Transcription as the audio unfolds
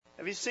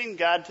Have you seen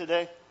God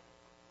today?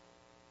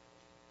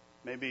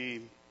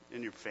 Maybe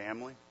in your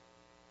family,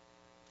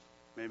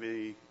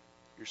 maybe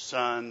your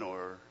son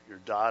or your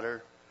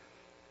daughter,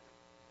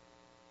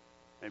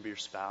 maybe your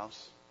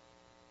spouse.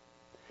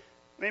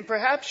 I mean,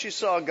 perhaps you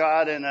saw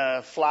God in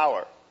a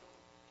flower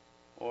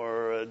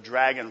or a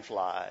dragonfly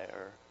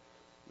or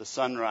the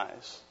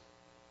sunrise.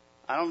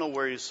 I don't know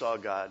where you saw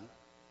God,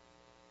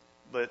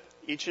 but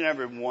each and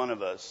every one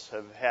of us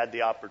have had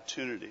the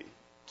opportunity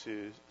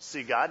to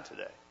see God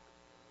today.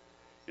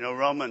 You know,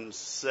 Romans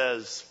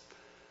says,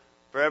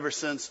 for ever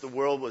since the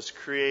world was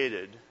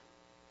created,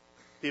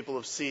 people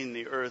have seen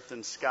the earth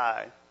and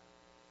sky.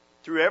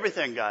 Through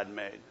everything God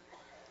made,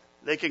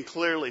 they can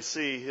clearly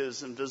see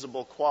His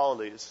invisible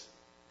qualities,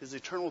 His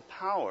eternal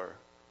power,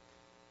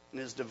 and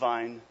His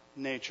divine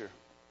nature.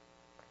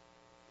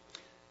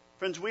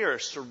 Friends, we are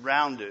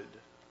surrounded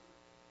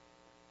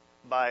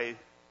by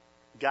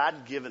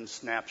God-given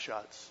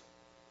snapshots.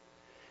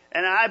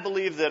 And I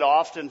believe that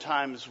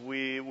oftentimes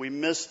we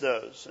miss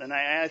those. And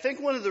I think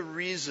one of the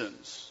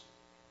reasons,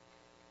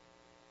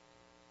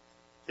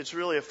 it's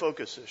really a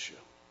focus issue.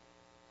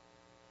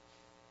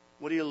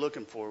 What are you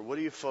looking for? What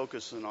are you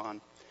focusing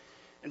on?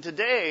 And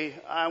today,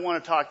 I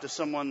want to talk to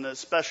someone that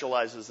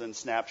specializes in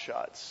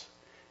snapshots.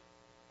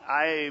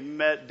 I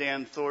met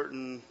Dan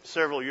Thornton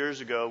several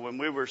years ago when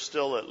we were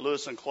still at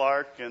Lewis and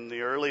Clark in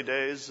the early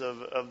days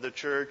of the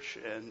church,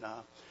 and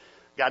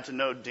got to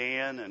know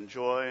Dan and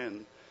Joy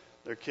and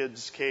their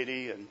kids,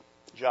 Katie and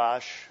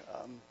Josh.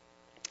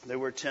 They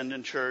were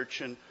attending church,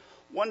 and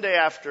one day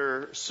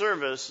after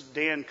service,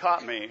 Dan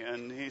caught me,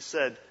 and he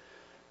said,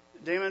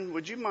 Damon,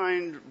 would you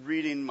mind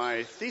reading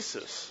my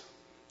thesis?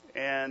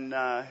 And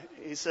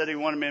he said he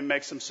wanted me to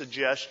make some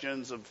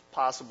suggestions of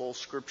possible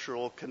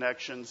scriptural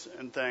connections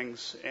and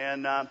things.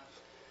 And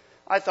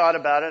I thought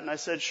about it, and I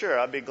said, sure,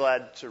 I'd be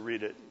glad to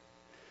read it.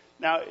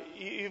 Now,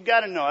 you've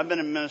got to know, I've been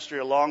in ministry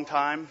a long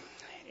time,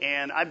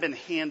 and I've been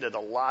handed a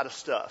lot of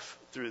stuff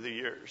through the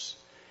years.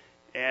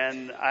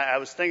 And I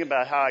was thinking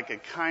about how I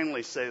could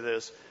kindly say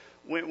this.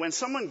 When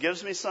someone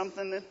gives me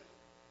something,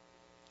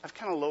 I've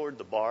kind of lowered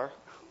the bar,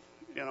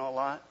 a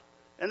lot.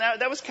 And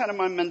that was kind of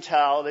my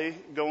mentality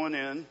going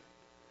in.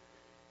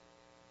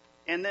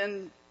 And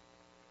then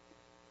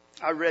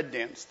I read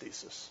Dan's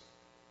thesis.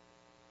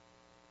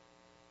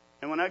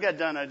 And when I got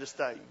done, I just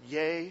thought,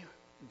 yay,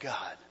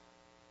 God.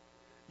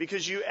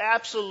 Because you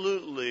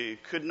absolutely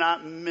could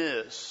not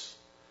miss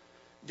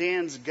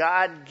Dan's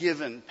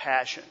God-given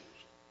passion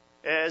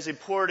as he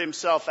poured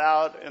himself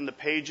out in the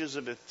pages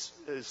of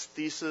his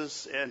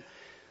thesis, and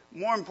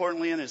more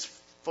importantly, in his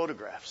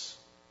photographs.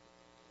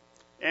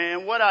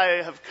 And what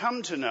I have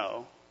come to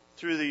know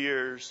through the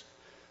years,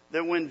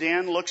 that when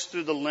Dan looks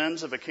through the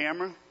lens of a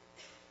camera,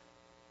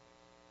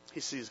 he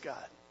sees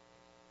God.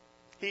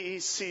 He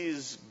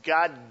sees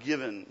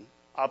God-given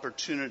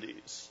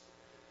opportunities,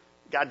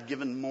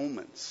 God-given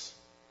moments.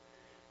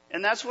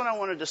 And that's what I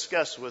want to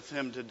discuss with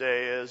him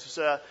today is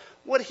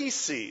what he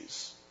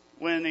sees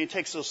when he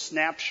takes those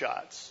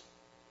snapshots.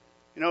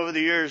 Over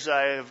the years,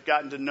 I have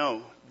gotten to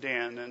know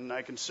Dan, and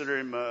I consider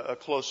him a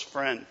close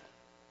friend.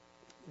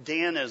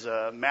 Dan is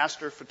a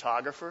master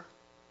photographer.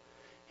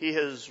 He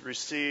has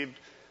received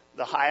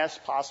the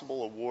highest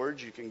possible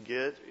awards you can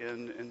get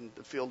in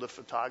the field of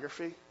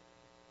photography.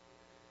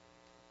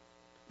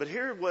 But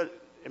here, what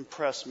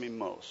impressed me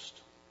most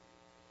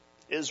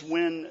is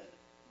when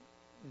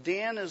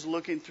Dan is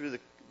looking through the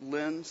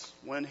lens,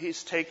 when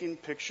he's taking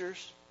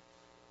pictures,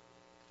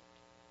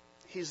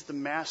 he's the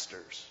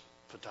master's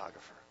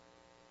photographer.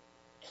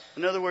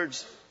 In other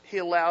words, he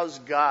allows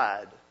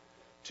God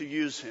to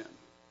use him.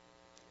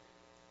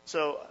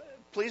 So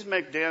please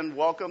make Dan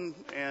welcome,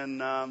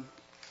 and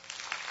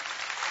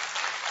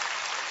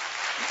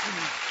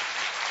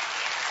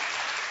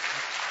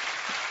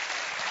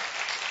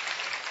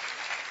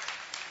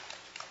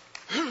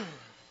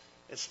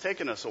it's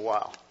taken us a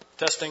while.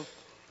 Testing.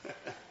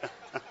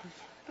 A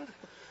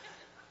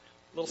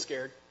little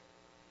scared.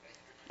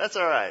 That's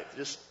all right.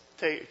 Just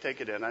take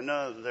it in. I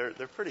know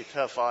they're pretty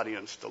tough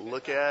audience to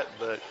look at,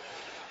 but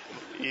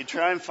you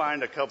try and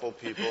find a couple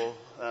people.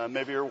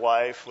 Maybe your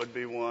wife would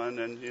be one,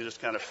 and you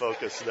just kind of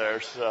focus there.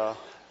 So,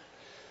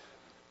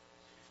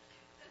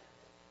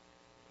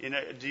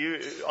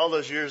 all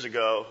those years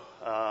ago,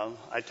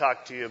 I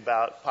talked to you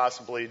about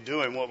possibly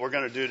doing what we're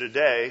going to do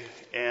today,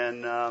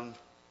 and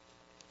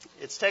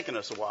it's taken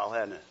us a while,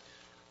 hasn't it?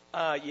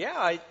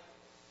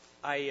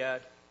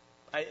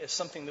 It's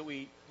something that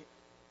we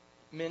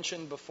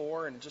mentioned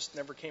before and just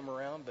never came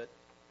around, but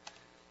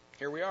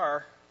here we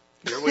are.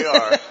 Here we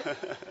are.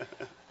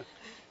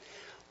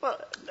 Well,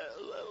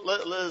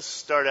 let's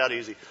start out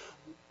easy.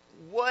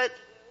 What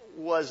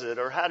was it,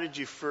 or how did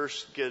you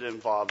first get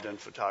involved in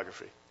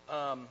photography?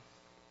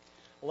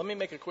 Let me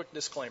make a quick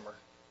disclaimer.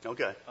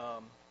 Okay.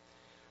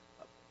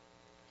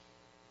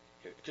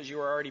 Because you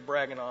were already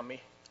bragging on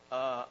me.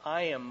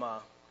 I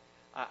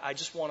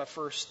just want to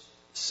first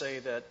say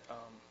that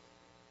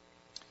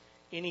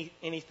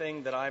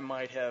anything that I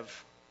might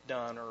have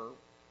done or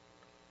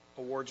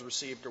awards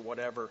received or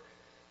whatever,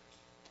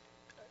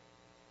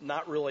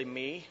 not really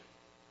me,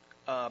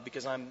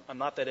 because I'm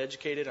not that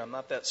educated, I'm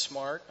not that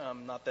smart,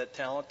 I'm not that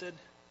talented.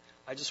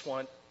 I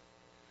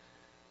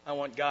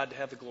want God to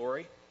have the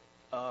glory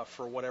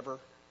for whatever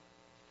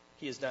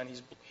He has done.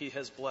 He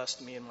has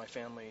blessed me and my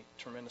family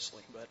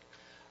tremendously. But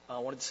I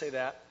wanted to say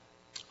that.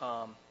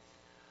 I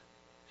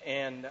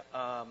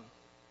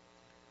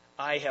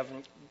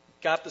haven't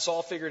got this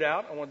all figured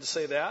out. I wanted to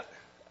say that.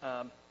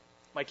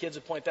 My kids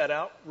would point that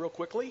out real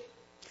quickly.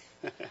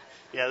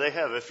 Yeah, they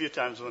have a few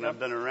times when I've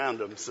been around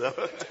them. So.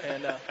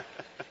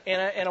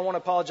 And I want to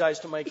apologize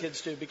to my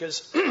kids too,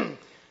 because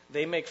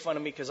they make fun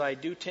of me because I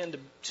do tend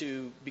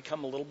to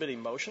become a little bit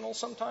emotional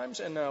sometimes.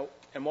 And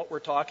what we're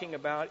talking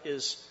about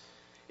is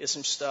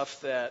some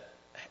stuff that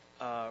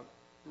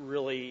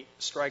really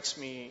strikes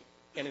me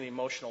in an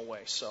emotional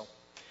way. So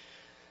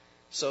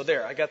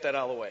there, I got that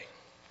out of the way.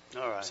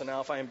 All right. So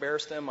now if I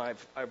embarrass them,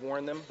 I've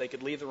warned them. They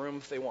could leave the room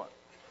if they want.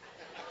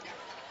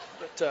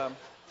 But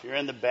if you're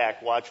in the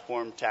back, watch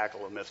for them,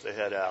 tackle them if they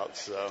head out.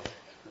 So,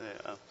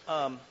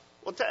 yeah.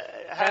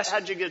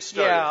 How'd you get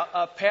started?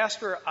 Yeah,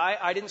 Pastor,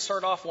 I didn't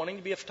start off wanting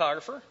to be a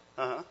photographer.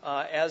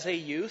 Uh-huh. As a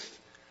youth,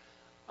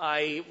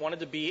 I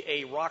wanted to be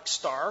a rock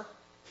star.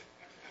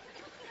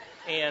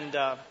 And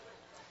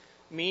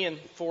me and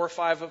 4 or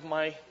 5 of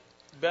my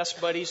best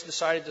buddies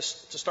decided to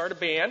start a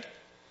band.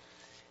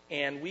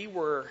 And we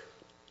were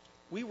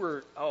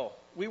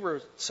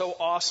so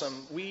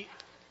awesome.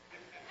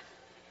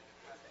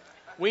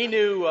 We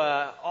knew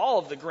all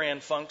of the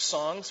Grand Funk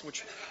songs,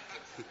 which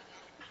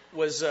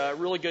was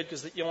really good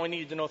because you only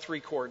needed to know 3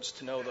 chords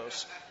to know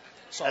those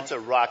songs. That's a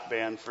rock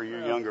band for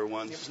your younger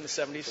ones. It was in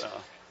the 70s. So.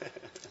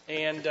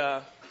 And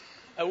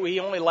we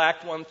only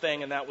lacked one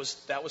thing, and that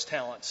was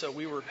talent. So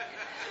we were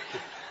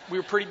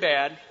pretty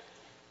bad.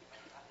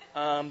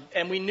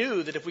 And we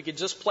knew that if we could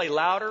just play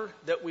louder,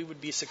 that we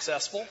would be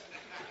successful.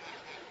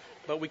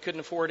 But we couldn't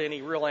afford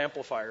any real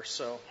amplifiers.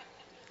 So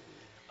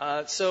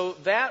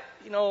that,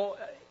 in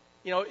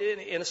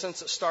a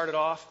sense, it started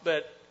off,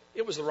 but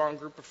it was the wrong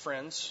group of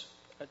friends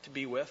to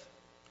be with.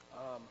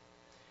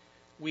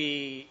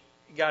 We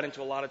got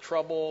into a lot of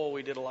trouble.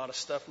 We did a lot of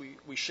stuff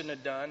we shouldn't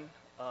have done.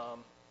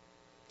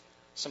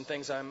 Some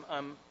things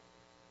I'm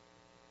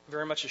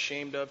very much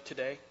ashamed of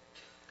today,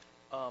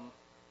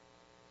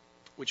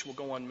 which will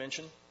go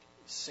unmentioned,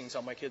 seeing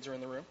how my kids are in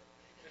the room.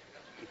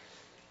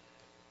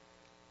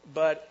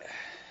 But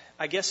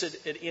I guess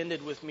it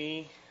ended with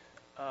me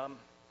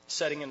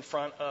sitting in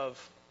front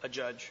of a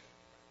judge,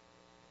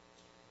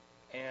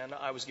 and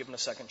I was given a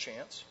second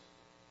chance.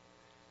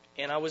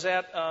 And I was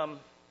at a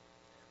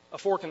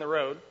fork in the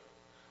road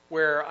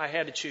where I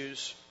had to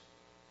choose.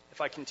 If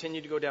I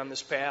continued to go down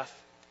this path,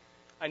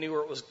 I knew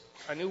where it was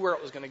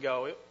going to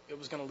go. It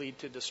was going to lead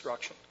to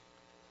destruction.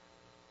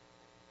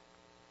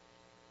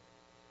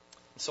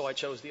 And so I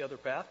chose the other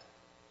path.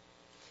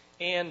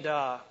 And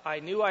I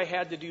knew I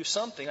had to do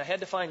something. I had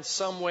to find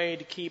some way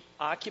to keep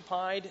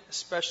occupied,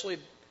 especially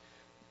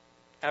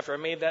after I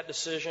made that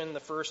decision the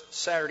first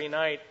Saturday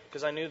night,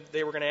 because I knew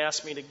they were going to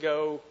ask me to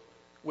go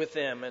with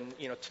them. And,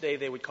 today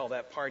they would call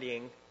that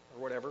partying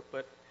or whatever.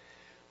 But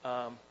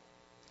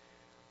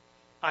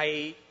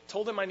I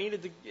told them I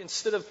needed to,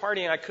 instead of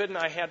partying,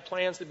 I had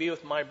plans to be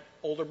with my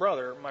older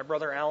brother. My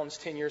brother Alan's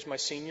 10 years my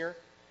senior.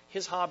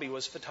 His hobby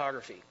was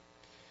photography.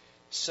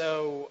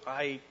 So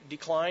I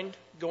declined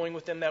going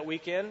with them that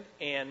weekend,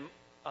 and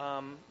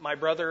my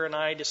brother and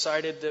I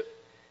decided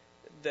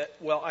that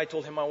I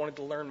told him I wanted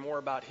to learn more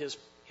about his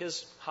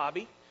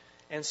hobby,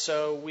 and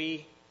so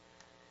we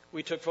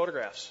took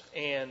photographs,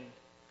 and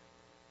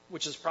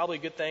which is probably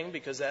a good thing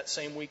because that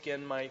same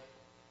weekend my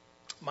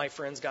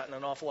friends got in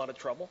an awful lot of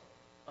trouble,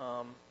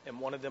 and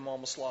one of them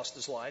almost lost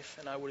his life,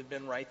 and I would have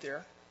been right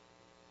there.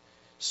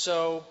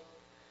 So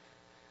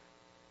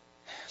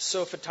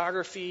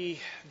photography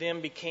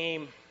then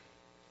became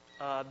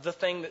the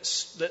thing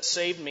that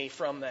saved me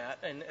from that,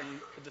 and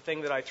the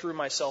thing that I threw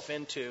myself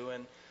into.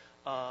 And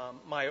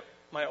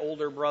my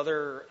older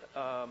brother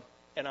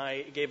and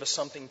I gave us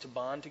something to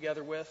bond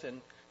together with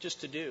and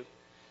just to do.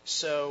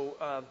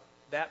 So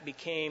that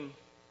became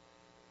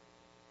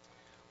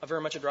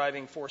very much a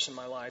driving force in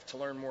my life to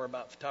learn more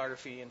about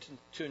photography and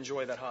to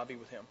enjoy that hobby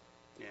with him.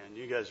 Yeah, and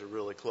you guys are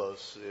really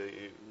close,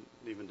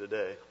 even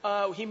today.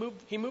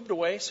 He moved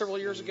away several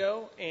years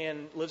ago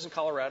and lives in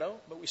Colorado,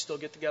 but we still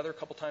get together a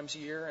couple times a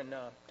year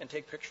and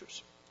take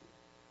pictures.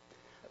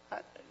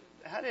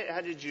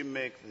 How did you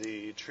make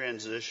the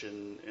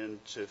transition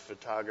into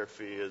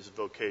photography as a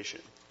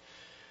vocation?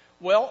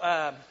 Well,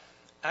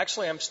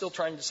 actually, I'm still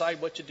trying to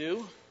decide what to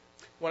do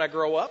when I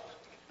grow up,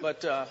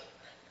 but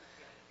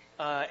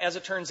as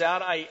it turns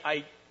out,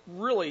 I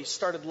really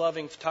started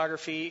loving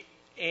photography,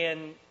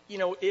 and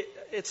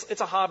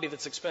it's a hobby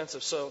that's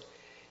expensive, so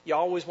you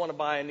always want to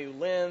buy a new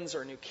lens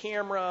or a new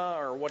camera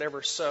or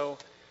whatever. So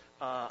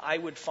I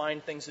would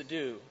find things to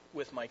do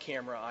with my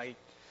camera. I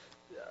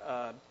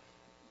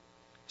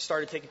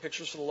started taking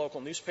pictures for the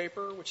local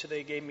newspaper, which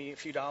they gave me a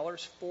few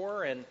dollars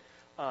for, and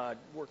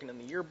working in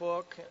the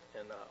yearbook,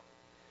 and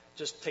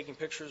just taking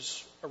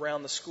pictures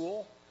around the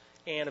school.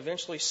 And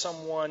eventually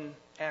someone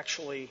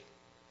actually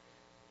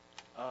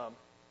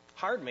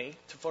hired me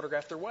to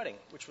photograph their wedding,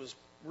 which was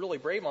really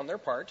brave on their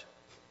part.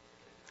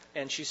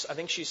 And I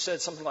think she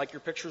said something like, "Your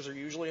pictures are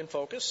usually in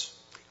focus,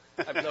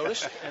 I've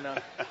noticed."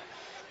 And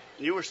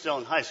you were still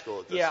in high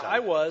school at this time. Yeah, I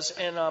was.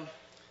 And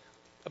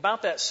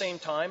about that same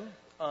time,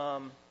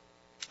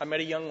 I met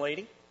a young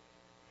lady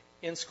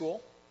in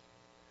school,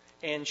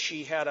 and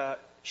she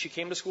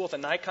came to school with a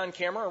Nikon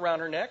camera around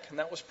her neck, and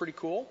that was pretty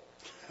cool.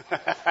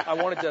 I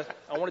wanted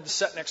to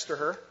sit next to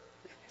her.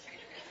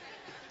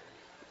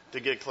 To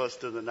get close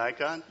to the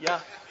Nikon? Yeah.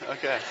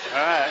 Okay. All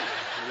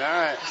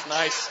right. It's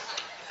nice.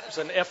 It was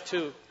an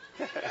F2.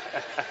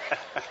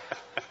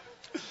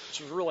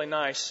 Which was really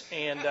nice.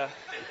 And,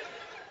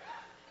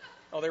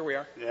 there we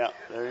are. Yeah,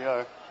 there you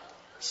are.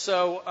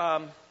 So,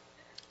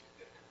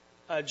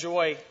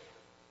 Joy,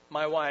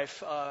 my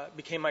wife,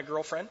 became my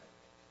girlfriend.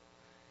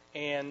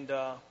 And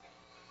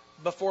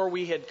before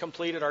we had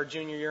completed our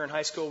junior year in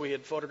high school, we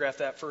had photographed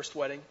that first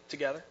wedding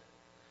together.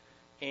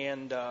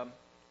 And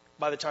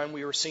by the time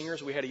we were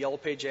seniors, we had a Yellow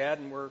Page ad,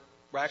 and we're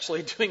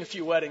actually doing a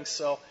few weddings.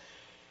 So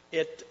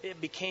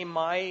it became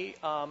my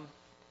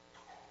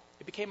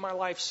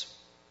life's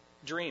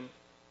dream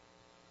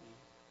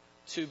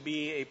to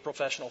be a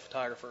professional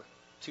photographer,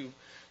 to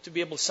be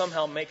able to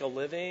somehow make a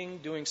living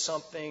doing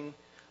something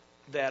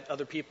that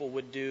other people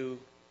would do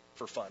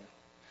for fun.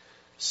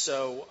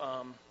 So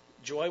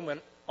Joy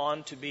went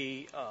on to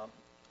be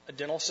a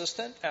dental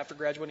assistant after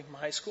graduating from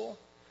high school,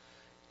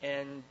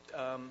 and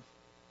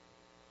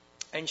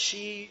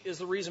she is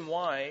the reason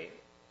why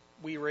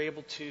we were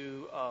able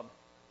to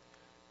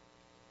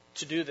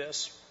do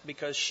this,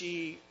 because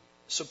she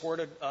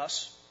supported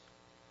us,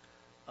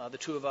 the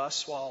two of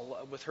us,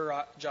 with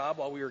her job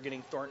while we were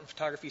getting Thornton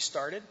Photography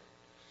started,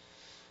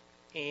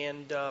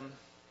 and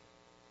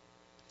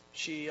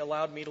she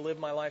allowed me to live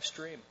my life's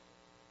dream.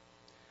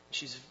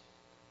 She's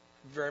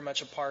very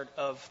much a part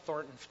of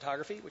Thornton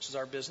Photography, which is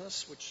our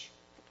business, which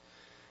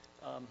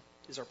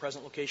is our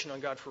present location on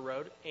Godfrey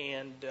Road,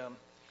 and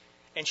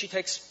she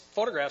takes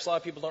photographs. A lot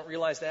of people don't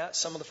realize that.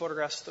 Some of the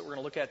photographs that we're going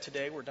to look at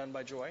today were done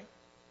by Joy,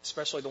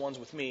 especially the ones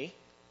with me.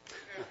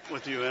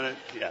 With you in it?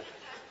 Yeah.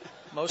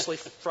 Mostly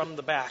from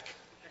the back.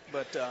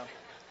 But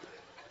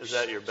is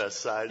that your best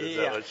side? Is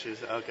yeah. that what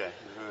she's... Okay.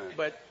 All right.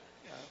 But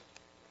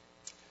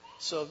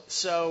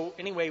so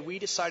anyway, we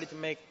decided to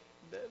make...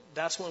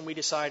 That's when we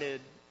decided...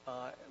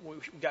 we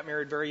got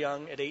married very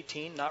young at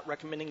 18. Not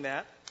recommending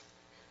that,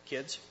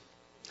 kids.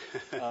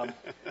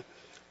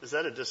 Is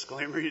that a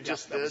disclaimer you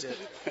just did? That was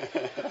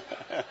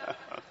it.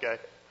 Okay.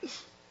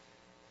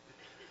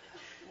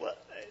 Well,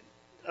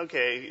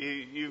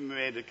 okay, you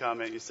made a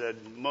comment. You said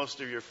most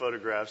of your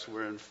photographs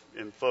were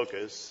in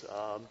focus.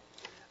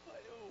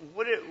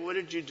 What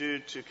did you do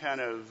to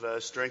kind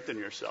of strengthen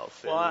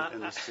yourself in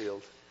this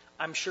field?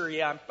 I'm sure,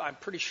 yeah. I'm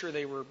pretty sure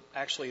they were,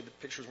 actually, the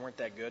pictures weren't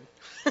that good.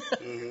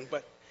 Mm-hmm.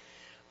 But,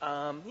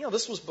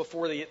 this was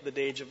before the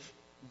age of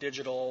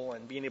digital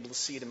and being able to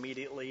see it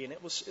immediately, and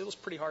it was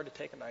pretty hard to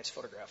take a nice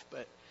photograph.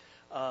 But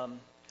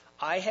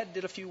I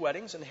did a few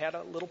weddings and had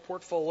a little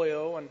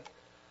portfolio, and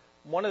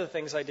one of the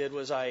things I did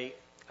was I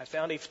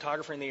found a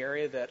photographer in the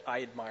area that I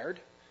admired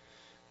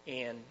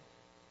and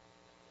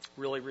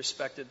really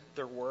respected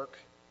their work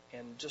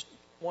and just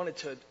wanted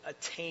to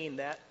attain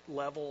that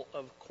level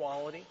of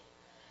quality.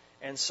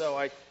 And so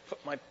I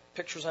put my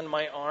pictures on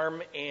my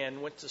arm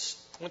and went to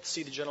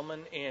see the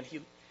gentleman, and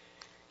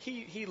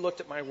he looked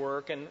at my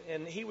work,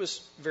 and he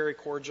was very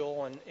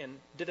cordial and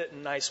did it in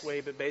a nice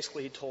way, but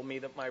basically he told me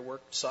that my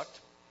work sucked.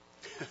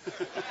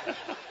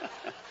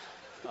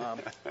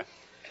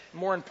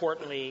 More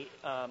importantly,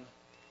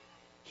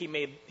 he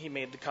made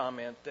the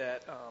comment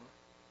that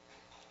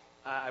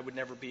I would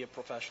never be a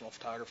professional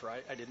photographer.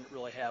 I didn't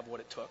really have what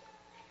it took,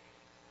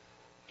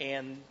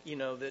 and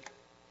that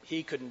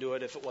he couldn't do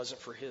it if it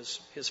wasn't for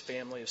his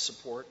family of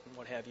support and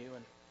what have you.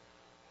 And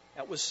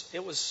it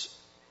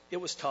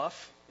was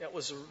tough. That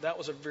was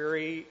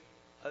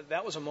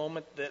a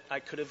moment that I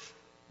could have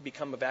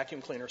become a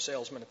vacuum cleaner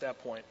salesman at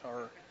that point,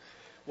 or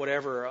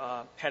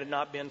whatever. Had it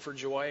not been for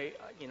Joy,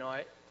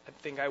 I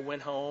think I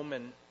went home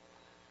and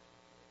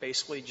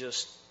basically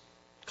just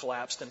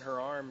collapsed in her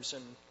arms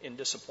in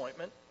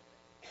disappointment.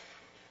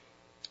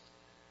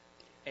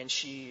 And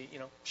she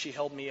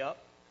held me up.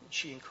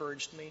 She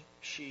encouraged me.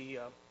 She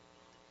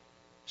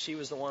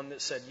was the one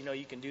that said,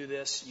 you can do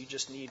this. You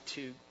just need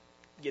to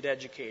get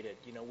educated.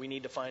 We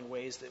need to find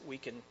ways that we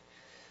can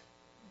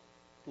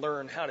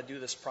learn how to do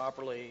this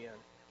properly. And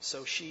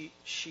so she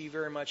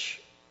very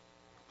much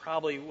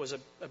probably was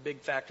a big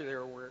factor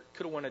there, where it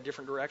could have went a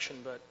different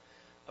direction. But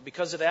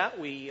because of that,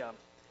 we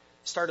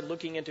started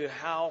looking into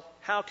how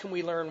can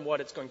we learn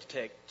what it's going to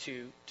take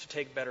to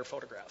take better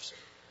photographs.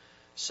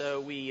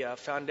 So we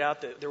found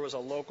out that there was a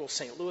local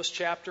St. Louis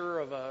chapter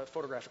of a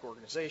photographic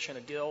organization,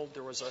 a guild.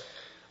 There was a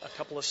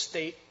couple of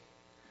state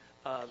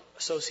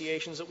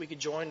associations that we could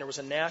join. There was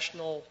a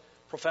National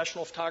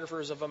Professional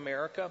Photographers of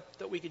America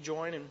that we could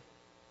join. And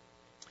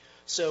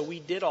so we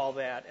did all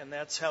that, and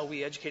that's how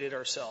we educated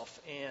ourselves.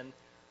 And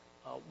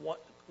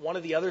one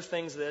of the other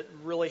things that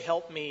really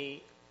helped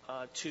me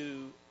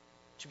to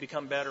to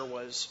become better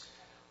was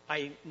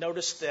I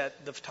noticed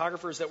that the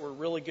photographers that were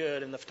really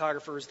good and the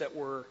photographers that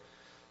were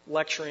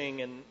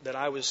lecturing and that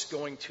I was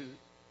going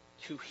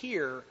to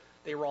hear,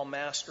 they were all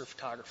master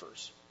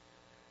photographers.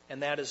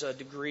 And that is a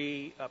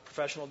degree, a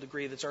professional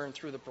degree that's earned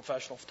through the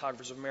Professional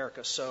Photographers of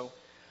America. So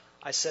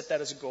I set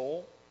that as a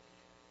goal,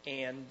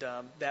 and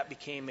that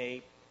became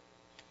a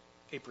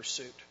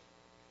pursuit.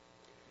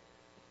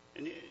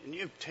 And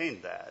you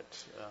obtained that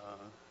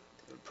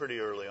pretty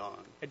early on.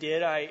 I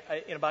did.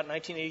 In about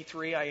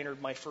 1983, I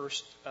entered my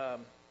first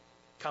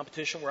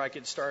competition where I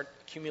could start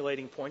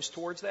accumulating points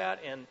towards that,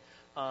 and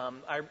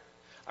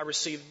I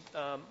received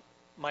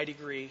my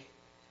degree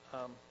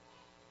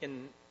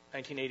in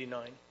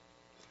 1989.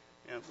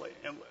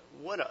 And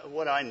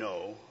what I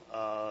know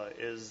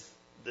is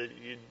that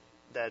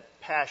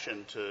that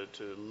passion to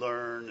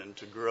learn and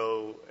to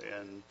grow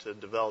and to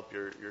develop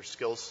your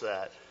skill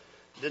set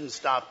didn't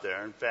stop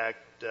there. In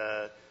fact,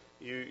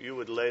 you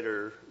would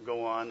later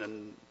go on,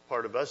 and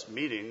part of us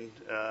meeting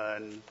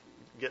and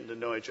getting to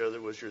know each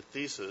other was your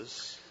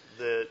thesis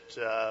that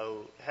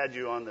had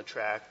you on the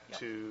track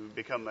to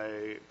become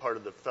a part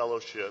of the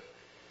fellowship.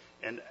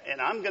 And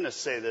I'm going to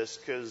say this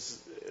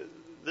because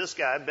this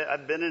guy,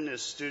 I've been in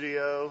his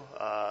studio.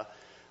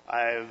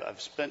 I've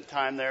spent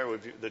time there.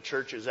 The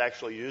church has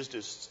actually used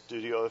his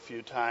studio a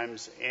few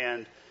times,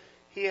 and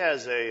he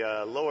has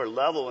a lower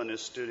level in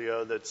his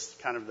studio that's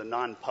kind of the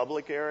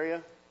non-public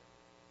area.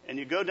 And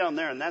you go down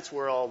there, and that's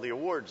where all the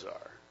awards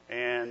are.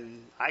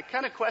 And I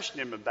kind of questioned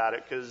him about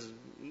it because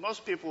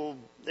most people,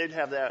 they'd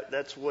have that.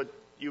 That's what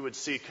you would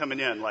see coming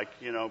in, like,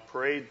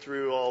 parade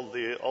through all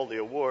the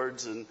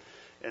awards, and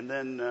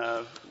then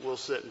we'll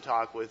sit and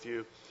talk with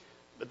you.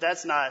 But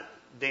that's not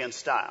Dan's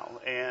style.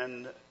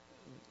 And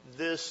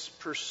this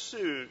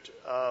pursuit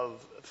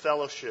of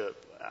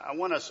fellowship, I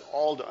want us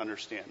all to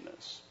understand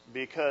this,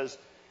 because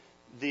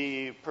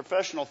the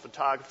Professional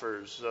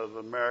Photographers of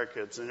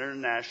America, it's an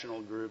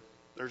international group.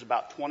 There's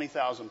about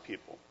 20,000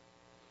 people.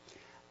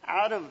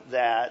 Out of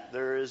that,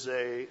 there is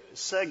a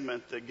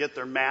segment that get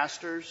their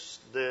masters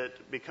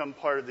that become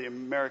part of the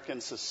American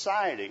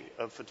Society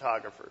of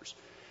Photographers.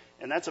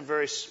 And that's a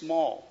very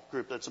small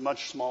group. That's a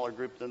much smaller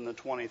group than the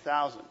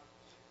 20,000.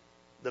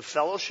 The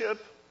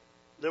fellowship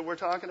that we're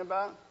talking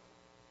about,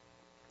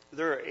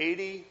 there are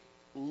 80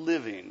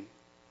 living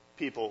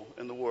people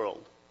in the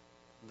world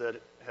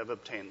that have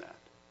obtained that.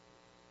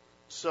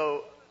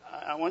 So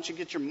I want you to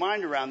get your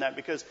mind around that,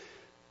 because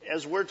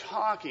as we're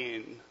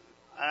talking,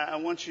 I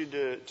want you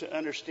to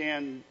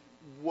understand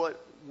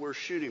what we're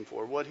shooting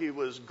for, what he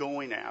was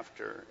going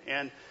after.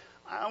 And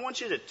I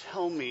want you to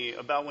tell me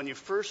about when you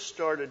first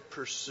started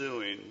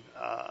pursuing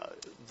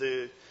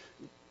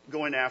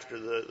going after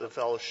the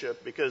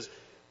fellowship, because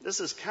this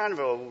is kind of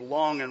a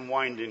long and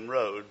winding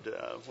road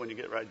when you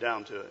get right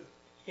down to it.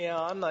 Yeah,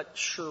 I'm not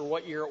sure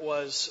what year it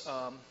was.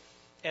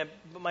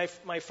 But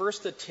my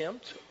first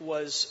attempt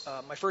was,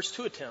 my first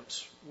two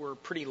attempts were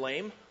pretty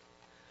lame.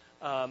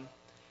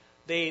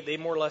 They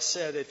more or less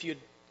said, if you'd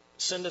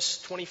send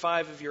us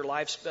 25 of your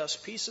life's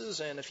best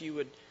pieces, and if you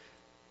would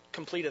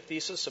complete a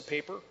thesis, a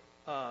paper,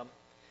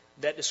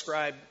 that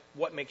described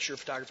what makes your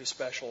photography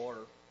special or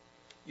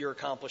your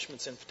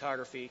accomplishments in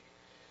photography.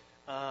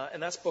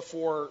 And that's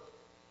before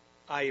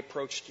I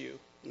approached you.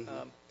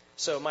 Mm-hmm.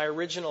 So my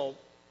original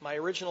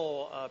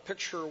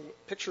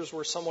pictures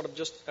were somewhat of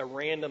just a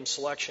random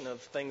selection of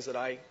things that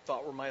I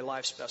thought were my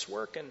life's best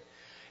work.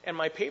 And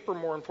my paper,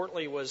 more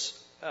importantly, was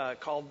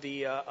called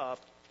the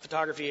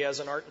Photography as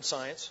an Art and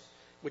Science,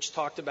 which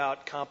talked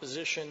about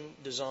composition,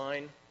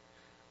 design,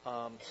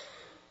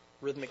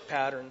 rhythmic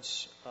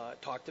patterns,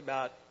 talked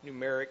about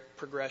numeric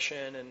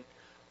progression, and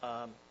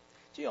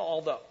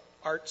all the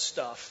art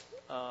stuff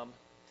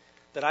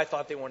that I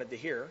thought they wanted to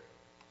hear.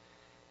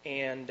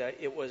 And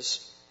it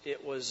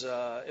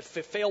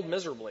failed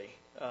miserably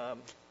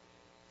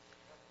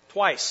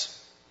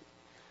twice.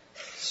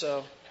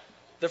 So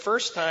the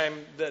first time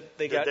that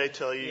they Did they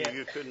tell you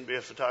you couldn't be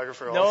a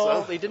photographer no,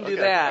 also? No, they didn't do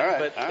that. All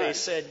right. They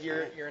said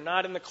you're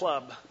not in the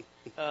club.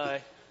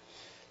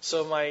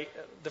 So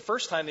the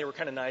first time they were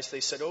kind of nice.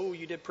 They said, "Oh,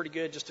 you did pretty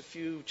good. Just a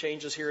few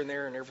changes here and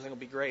there, and everything will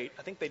be great."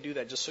 I think they do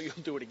that just so you'll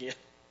do it again.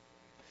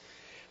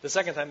 The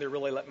second time they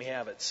really let me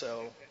have it.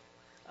 So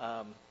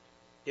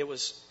it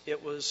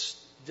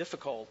was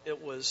difficult.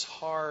 It was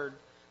hard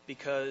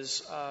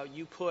because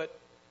you put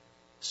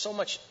so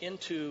much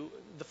into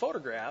the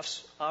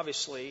photographs.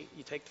 Obviously,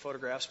 you take the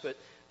photographs, but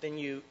then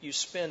you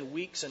spend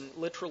weeks, and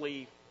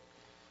literally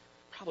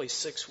probably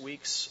 6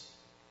 weeks.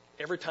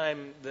 Every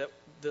time that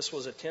this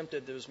was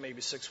attempted, there was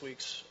maybe 6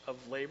 weeks of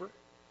labor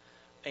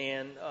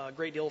and a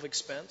great deal of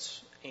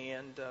expense.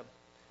 And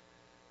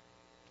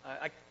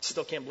I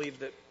still can't believe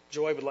that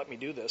Joy would let me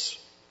do this,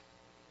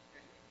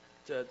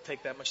 to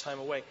take that much time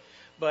away.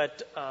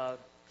 But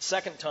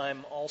second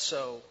time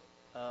also,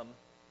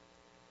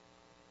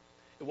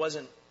 it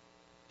wasn't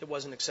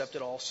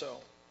accepted also.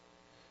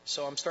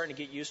 So I'm starting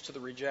to get used to the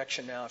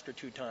rejection now after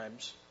 2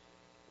 times.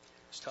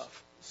 It's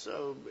tough.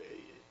 So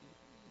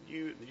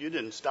you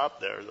didn't stop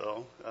there,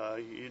 though.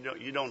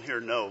 You don't hear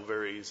no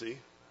very easy.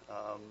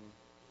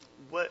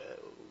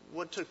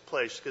 what took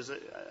place? Because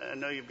I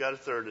know you've got a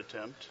third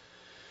attempt.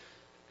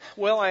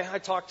 Well, I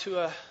talked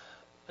to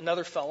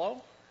another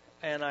fellow,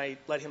 and I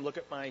let him look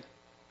at my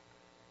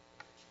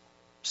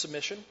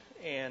submission,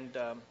 and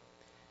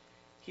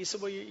he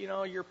said, well,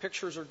 your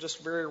pictures are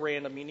just very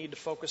random. You need to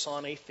focus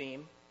on a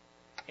theme.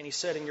 And he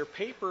said, and your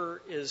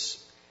paper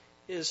is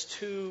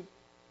too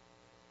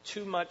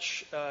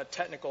much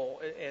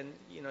technical, and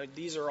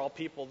these are all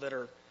people that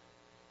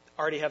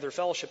already have their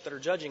fellowship that are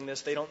judging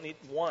this. They don't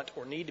want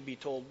or need to be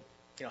told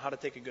how to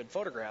take a good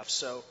photograph.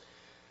 So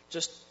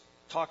just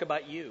talk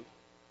about you.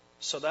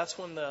 So that's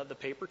when the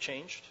paper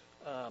changed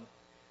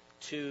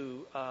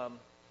to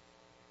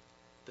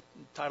the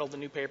title of the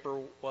new paper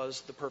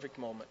was The Perfect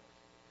Moment.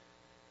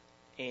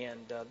 And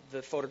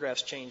the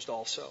photographs changed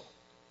also.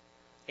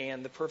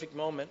 And The Perfect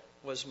Moment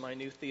was my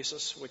new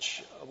thesis,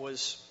 which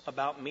was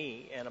about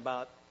me and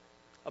about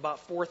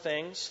 4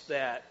 things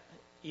that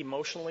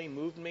emotionally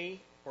moved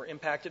me or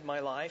impacted my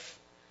life.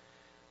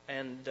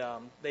 And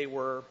they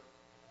were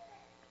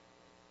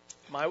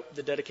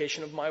the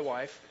dedication of my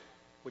wife,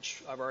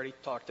 which I've already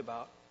talked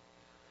about.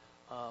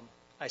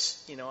 I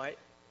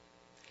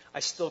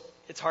still,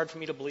 it's hard for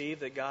me to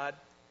believe that God,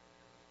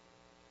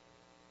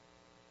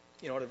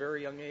 at a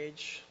very young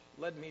age,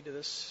 led me to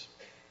this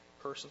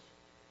person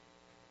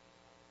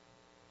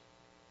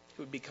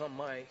who would become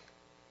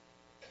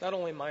not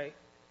only my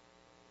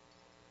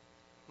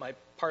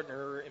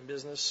partner in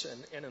business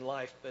and in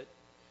life, but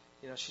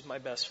she's my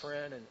best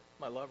friend and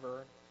my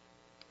lover.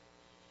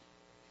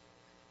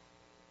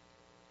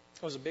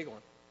 It was a big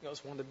one. It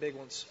was one of the big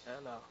ones.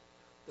 And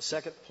the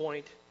second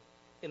point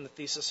in the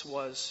thesis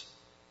was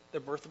the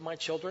birth of my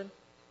children.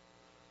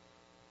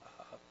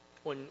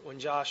 When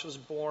Josh was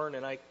born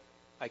and I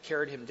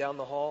carried him down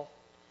the hall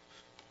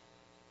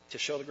to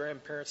show the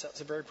grandparents, that was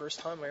the very first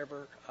time I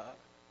ever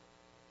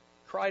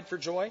cried for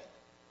joy.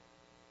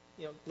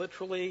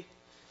 Literally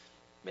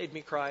made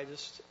me cry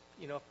just,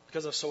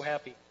 because I was so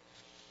happy.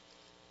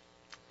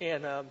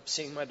 And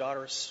seeing my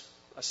daughter,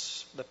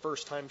 the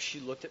first time she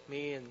looked at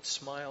me and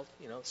smiled,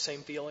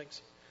 same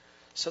feelings.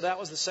 So that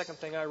was the second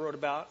thing I wrote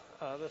about.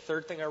 The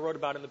third thing I wrote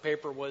about in the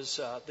paper was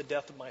the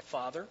death of my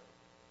father,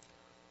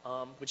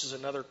 which is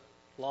another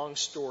long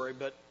story.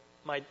 But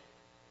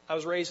I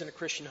was raised in a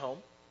Christian home,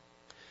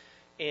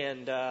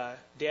 and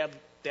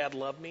Dad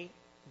loved me,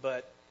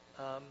 but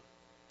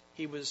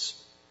he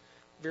was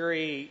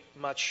very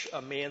much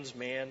a man's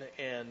man,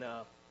 and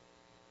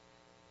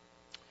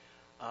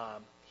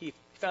he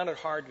found it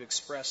hard to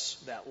express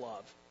that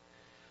love.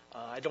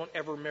 I don't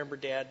ever remember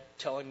Dad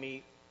telling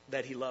me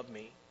that he loved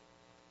me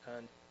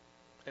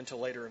until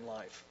later in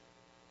life.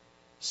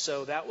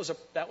 So that was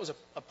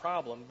a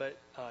problem. But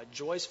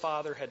Joy's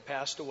father had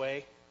passed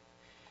away.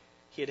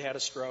 He had a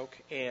stroke,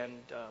 and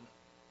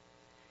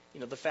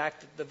the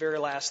fact that the very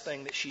last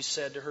thing that she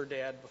said to her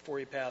dad before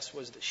he passed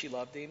was that she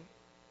loved him.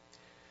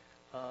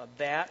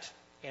 That,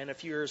 and a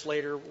few years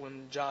later,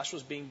 when Josh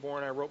was being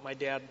born, I wrote my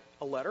dad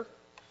a letter,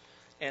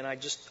 and I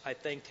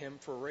thanked him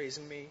for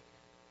raising me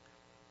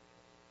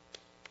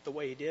the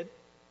way he did.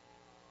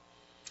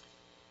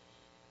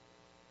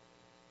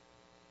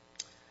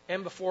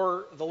 And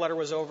before the letter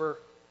was over,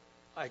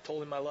 I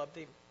told him I loved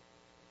him.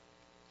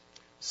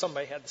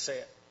 Somebody had to say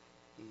it.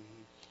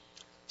 Mm-hmm.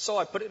 So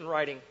I put it in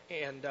writing,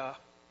 and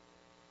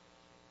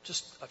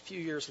just a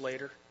few years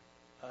later,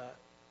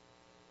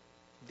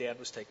 Dad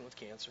was taken with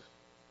cancer.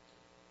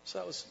 So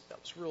that was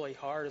really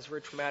hard. It was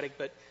very traumatic.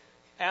 But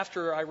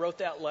after I wrote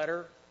that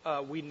letter,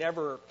 we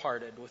never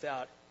parted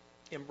without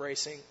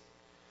embracing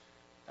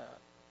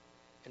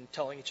and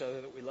telling each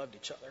other that we loved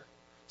each other.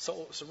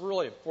 So it was a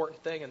really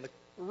important thing. And the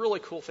really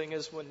cool thing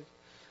is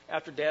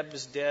after Dad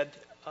was dead,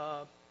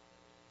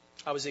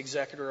 I was the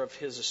executor of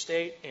his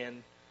estate,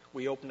 and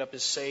we opened up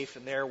his safe,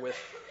 and there with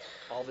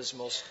all of his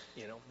most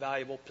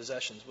valuable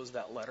possessions was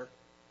that letter,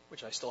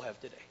 which I still have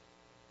today.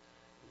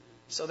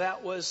 So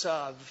that was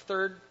the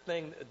third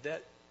thing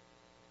that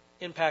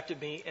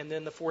impacted me. And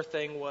then the fourth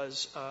thing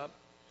was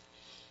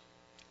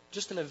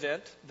just an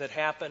event that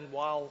happened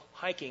while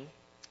hiking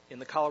in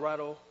the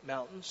Colorado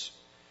mountains.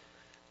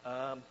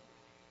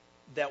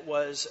 That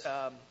was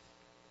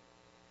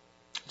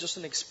just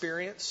an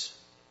experience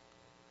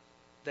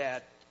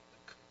that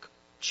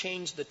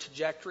changed the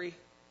trajectory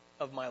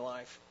of my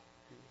life.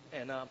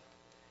 And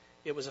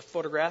it was a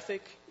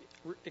photographic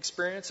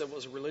experience. It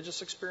was a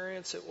religious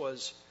experience. It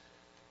was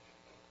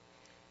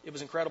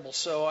incredible.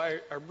 So I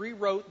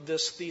rewrote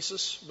this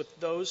thesis with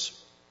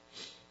those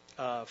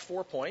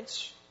 4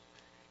 points,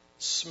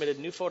 submitted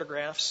new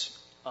photographs,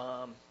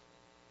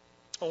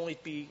 only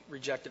to be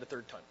rejected a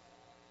third time.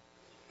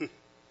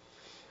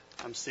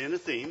 I'm seeing a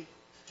theme.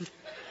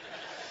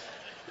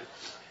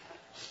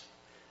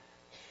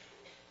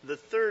 The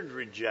third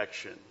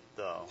rejection,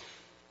 though,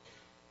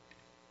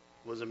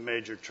 was a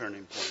major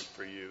turning point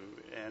for you.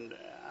 And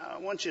I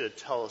want you to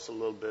tell us a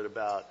little bit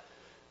about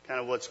kind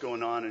of what's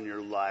going on in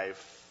your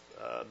life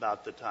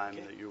about the time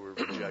that you were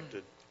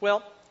rejected.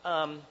 Well,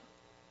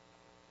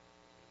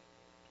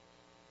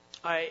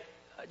 I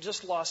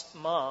just lost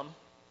Mom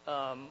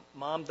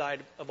Mom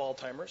died of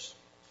Alzheimer's.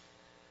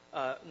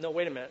 No,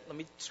 wait a minute. Let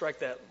me strike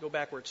that. Go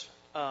backwards.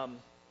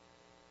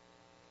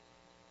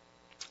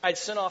 I'd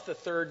sent off the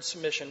third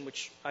submission,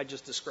 which I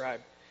just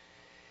described.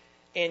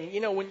 And,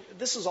 when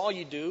this is all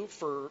you do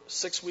for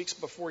 6 weeks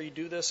before you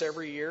do this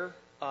every year,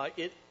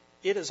 it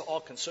is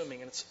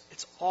all-consuming, and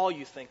it's all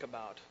you think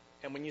about.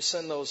 And when you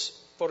send those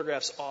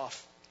photographs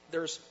off,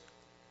 there's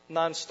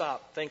nonstop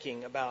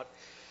thinking about,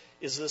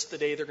 is this the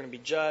day they're going to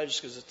be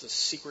judged? Because it's a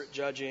secret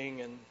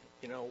judging, and,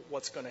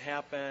 what's going to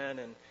happen,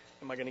 and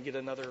am I going to get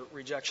another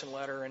rejection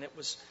letter? And it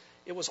was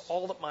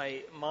all that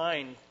my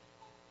mind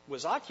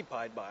was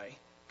occupied by.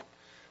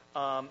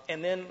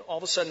 And then all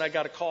of a sudden I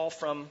got a call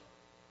from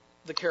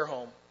the care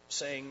home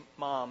saying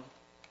Mom,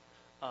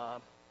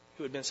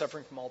 who had been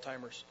suffering from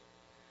Alzheimer's,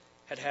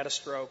 had a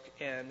stroke,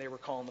 and they were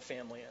calling the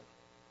family in.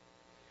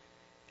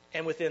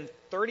 And within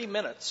 30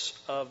 minutes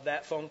of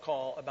that phone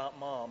call about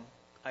Mom,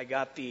 I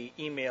got the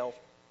email,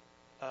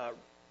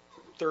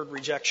 third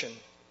rejection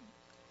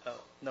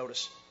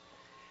notice.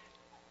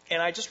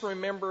 And I just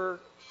remember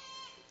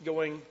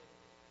going,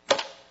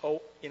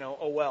 oh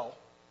well.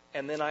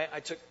 And then I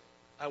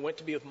went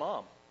to be with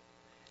Mom.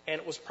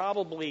 And it was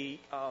probably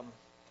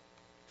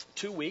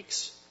 2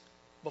 weeks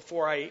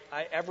before I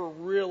ever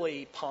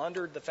really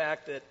pondered the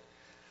fact that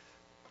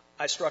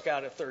I struck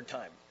out a third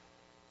time.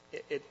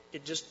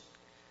 It just,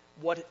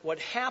 what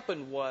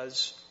happened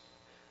was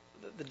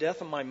the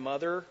death of my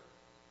mother,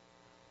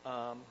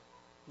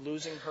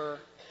 losing her,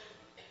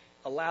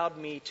 allowed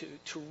me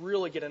to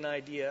really get an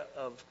idea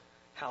of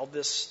how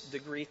this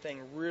degree thing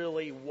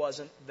really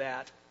wasn't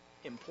that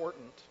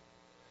important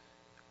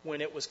when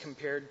it was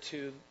compared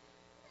to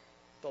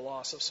the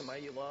loss of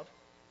somebody you love.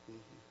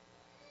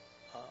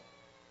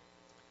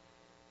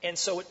 And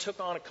so it took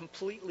on a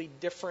completely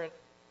different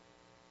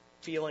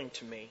feeling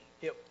to me.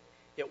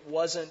 It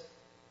wasn't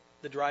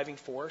the driving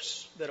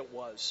force that it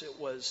was. It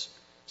was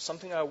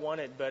something I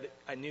wanted, but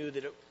I knew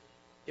that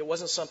it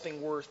wasn't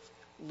something worth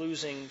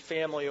losing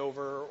family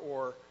over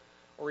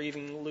or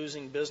even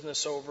losing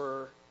business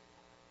over.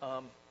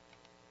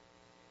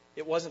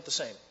 It wasn't the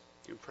same.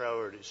 Your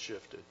priorities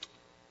shifted.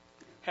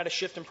 Had a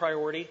shift in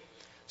priority.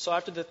 So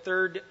after the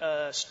third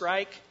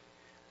strike,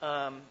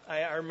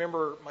 I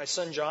remember my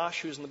son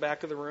Josh, who's in the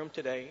back of the room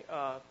today,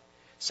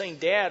 saying,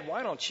 "Dad,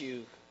 why don't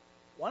you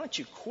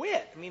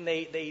quit? I mean,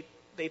 they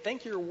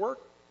think your work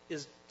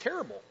is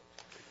terrible."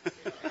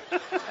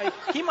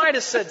 He might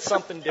have said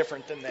something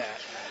different than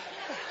that.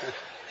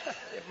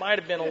 It might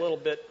have been a little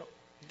bit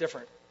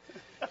different.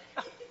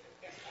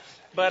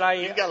 But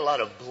you've got a lot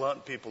of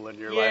blunt people in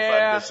your life,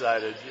 I've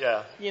decided.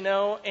 Yeah.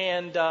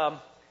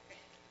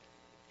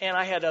 And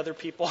I had other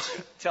people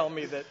tell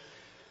me that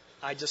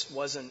I just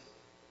wasn't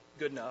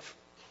good enough.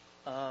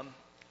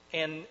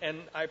 And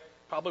I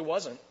probably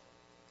wasn't.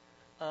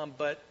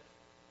 But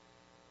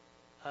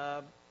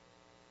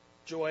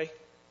Joy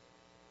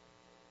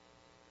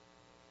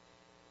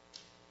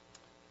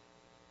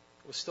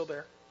was still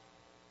there.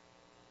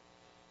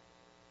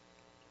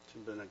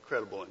 It's been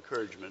incredible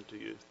encouragement to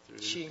you.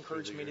 She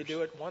encouraged me to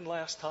do it one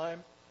last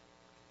time.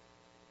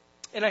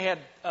 And I had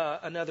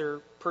another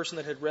person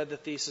that had read the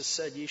thesis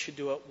said, "You should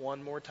do it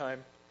one more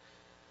time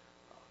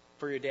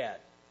for your dad.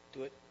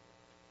 Do it."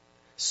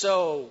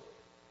 So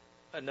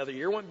another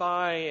year went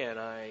by, and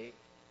I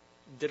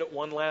did it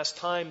one last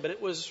time, but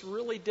it was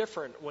really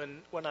different.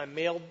 When I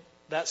mailed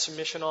that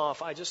submission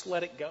off, I just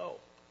let it go.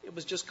 It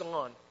was just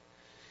gone.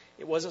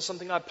 It wasn't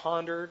something I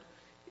pondered.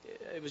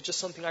 It was just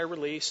something I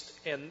released,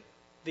 and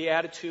the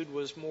attitude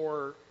was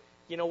more,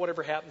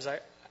 whatever happens, I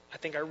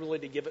think I really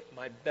did give it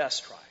my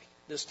best try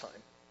this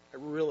time. I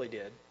really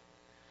did.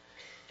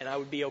 And I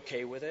would be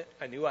okay with it.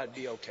 I knew I'd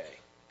be okay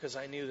because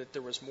I knew that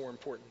there was more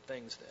important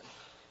things then.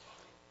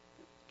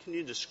 Can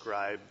you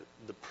describe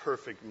the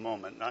perfect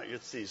moment, not your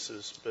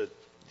thesis, but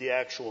the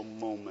actual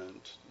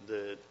moment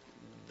that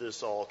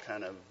this all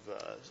kind of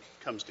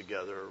comes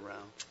together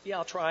around? Yeah,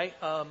 I'll try.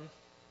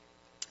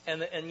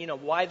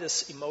 And why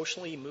this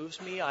emotionally moves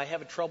me, I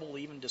have trouble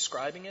even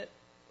describing it.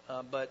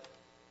 But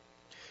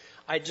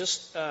I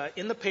just,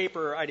 in the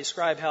paper, I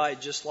describe how I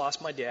just lost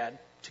my dad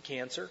to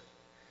cancer,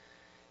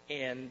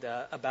 and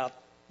about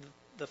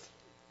the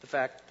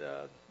fact,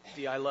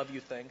 the I love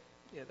you thing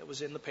that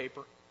was in the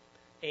paper.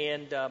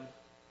 And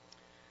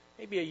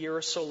maybe a year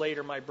or so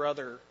later, my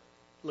brother,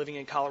 living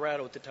in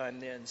Colorado at the time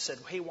then, said,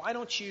 "Hey, why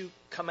don't you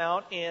come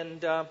out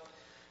and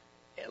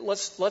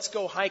let's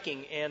go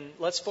hiking and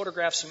let's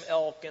photograph some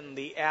elk and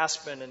the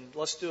aspen and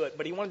let's do it."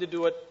 But he wanted to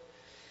do it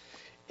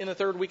in the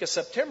third week of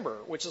September,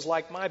 which is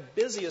like my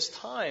busiest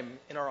time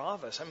in our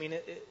office. I mean,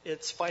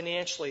 it's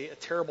financially a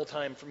terrible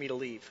time for me to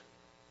leave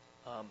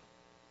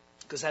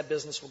because that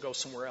business will go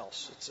somewhere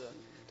else.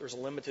 There's a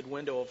limited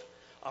window of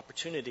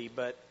opportunity.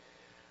 But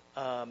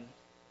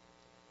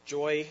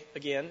Joy,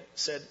 again,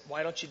 said,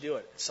 "Why don't you do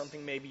it? It's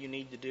something maybe you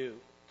need to do,"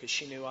 because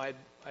she knew I'd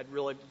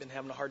really been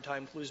having a hard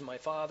time losing my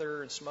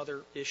father and some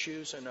other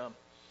issues. And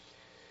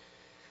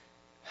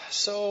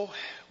so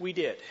we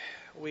did.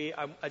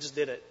 I just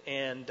did it.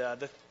 And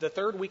the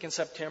third week in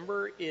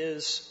September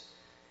is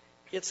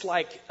it's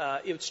like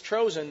it's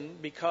chosen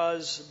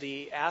because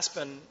the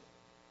aspen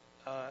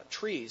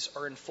trees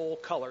are in full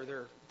color.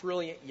 They're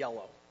brilliant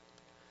yellow.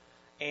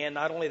 And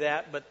not only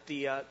that, but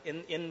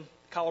in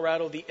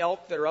Colorado, the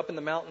elk that are up in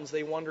the mountains,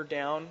 they wander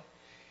down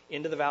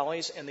into the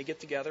valleys and they get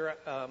together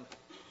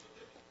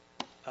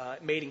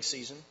mating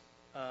season.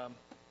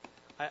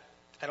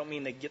 I don't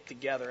mean they get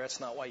together. That's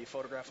not why you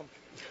photograph them.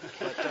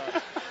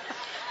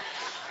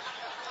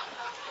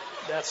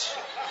 But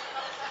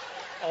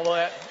although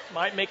that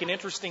might make an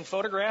interesting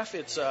photograph,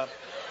 it's...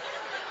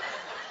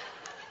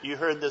 You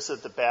heard this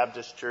at the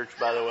Baptist church,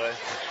 by the way.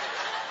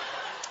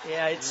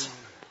 Yeah, it's...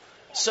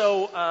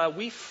 So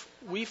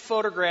we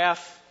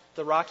photograph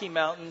the Rocky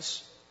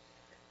Mountains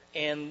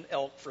and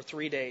elk for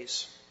 3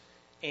 days.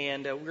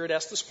 And we were at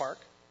Estes Park.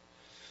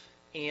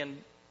 And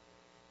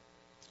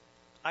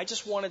I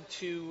just wanted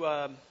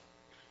to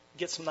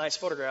get some nice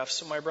photographs.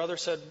 So my brother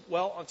said,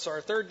 well, it's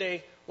our third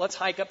day. Let's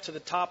hike up to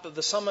the top of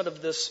the summit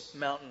of this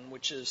mountain,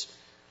 which is,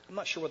 I'm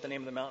not sure what the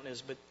name of the mountain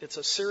is, but it's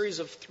a series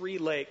of 3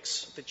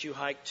 lakes that you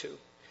hike to.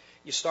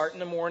 You start in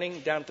the morning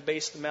down at the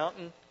base of the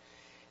mountain.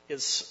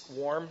 It's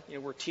warm. You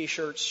know, wear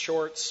T-shirts,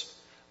 shorts,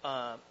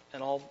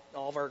 and all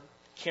of our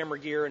camera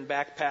gear and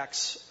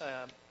backpacks.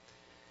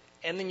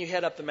 And then you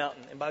head up the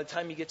mountain. And by the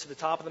time you get to the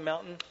top of the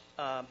mountain,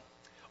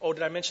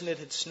 did I mention it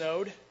had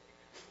snowed?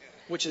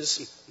 Which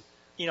is,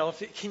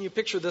 can you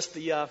picture this?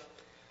 The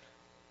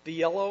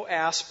yellow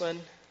aspen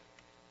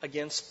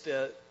against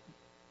the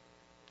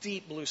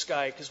deep blue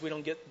sky, because we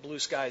don't get blue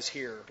skies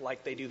here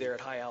like they do there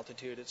at high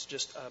altitude. It's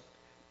just a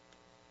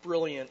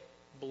brilliant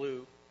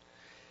blue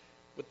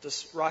with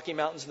this Rocky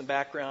Mountains in the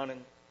background and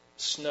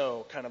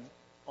snow kind of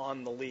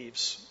on the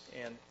leaves.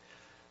 And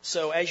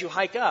so as you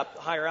hike up,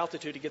 higher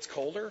altitude, it gets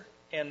colder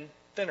and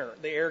thinner.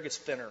 The air gets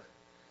thinner.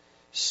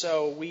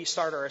 So we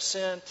start our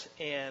ascent,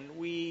 and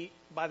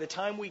by the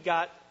time we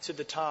got to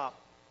the top,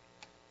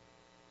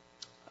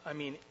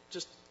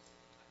 just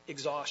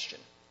exhaustion.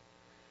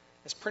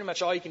 It's pretty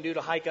much all you can do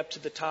to hike up to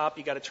the top.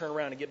 You got to turn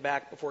around and get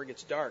back before it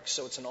gets dark.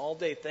 So it's an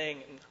all-day thing.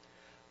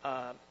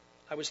 And,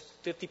 I was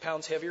 50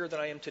 pounds heavier than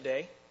I am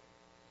today.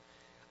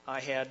 I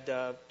had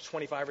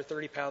 25 or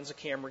 30 pounds of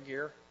camera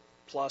gear,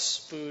 plus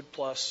food,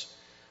 plus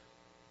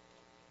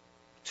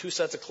 2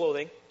 sets of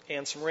clothing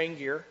and some rain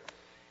gear.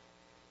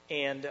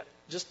 And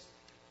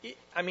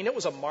it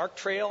was a marked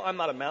trail. I'm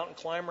not a mountain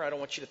climber. I don't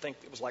want you to think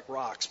it was like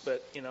rocks,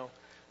 but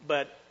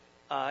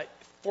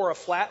for a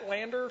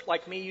flatlander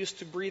like me, used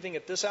to breathing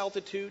at this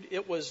altitude,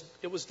 it was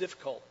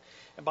difficult.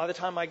 And by the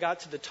time I got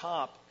to the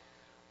top,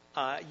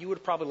 you would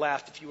have probably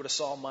laughed if you would have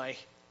saw my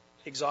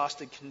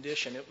exhausted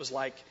condition. It was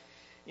like,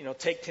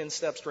 take 10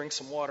 steps, drink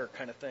some water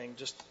kind of thing,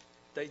 just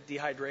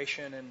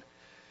dehydration.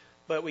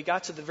 But we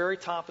got to the very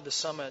top of the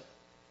summit,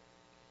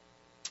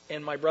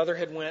 and my brother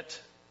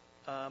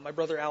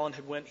Alan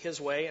had went his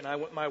way, and I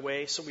went my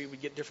way, so we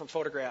would get different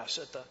photographs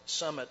at the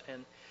summit.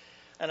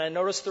 And I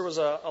noticed there was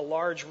a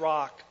large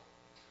rock,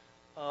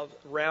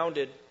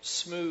 rounded,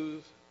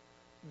 smooth,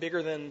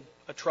 bigger than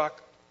a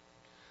truck,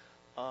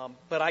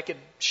 but I could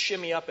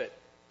shimmy up it.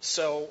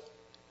 So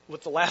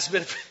with the last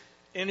bit of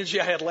energy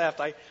I had left,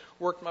 I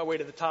worked my way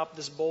to the top of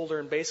this boulder,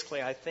 and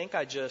basically I think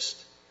I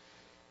just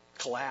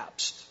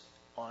collapsed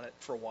on it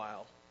for a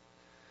while.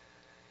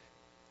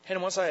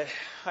 And once I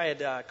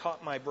had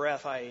caught my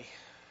breath, I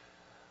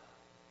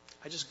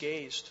just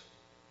gazed,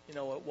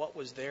 at what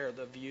was there,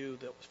 the view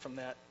that was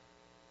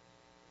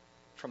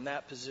from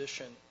that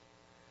position.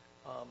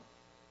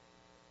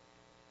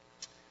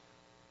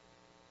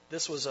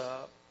 This was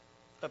a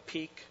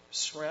peak,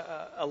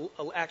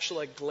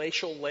 actually a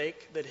glacial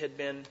lake that had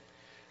been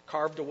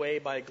carved away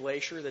by a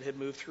glacier that had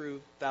moved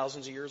through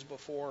thousands of years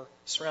before,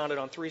 surrounded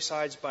on 3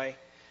 sides by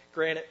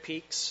granite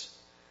peaks.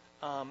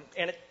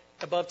 And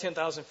above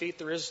 10,000 feet,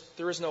 there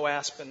is no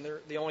aspen.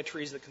 The only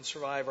trees that can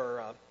survive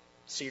are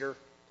cedar,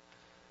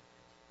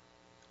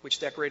 which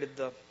decorated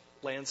the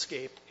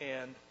landscape,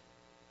 and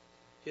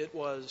it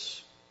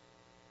was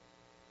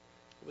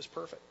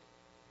perfect.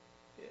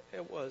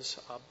 It was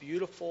a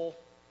beautiful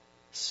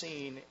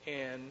scene,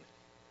 and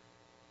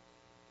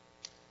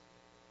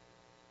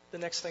the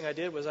next thing I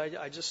did was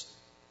I just,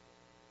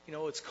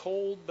 it's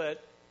cold,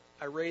 but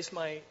I raised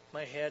my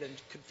head and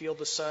could feel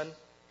the sun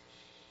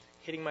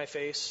hitting my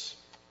face,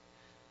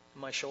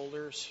 my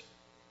shoulders,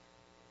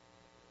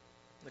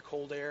 the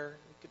cold air.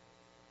 You could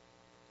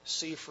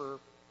see for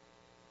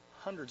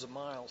hundreds of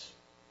miles.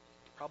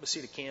 Probably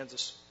see to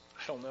Kansas.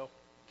 I don't know.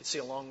 You could see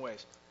a long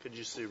ways. Could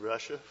you see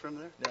Russia from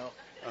there? No.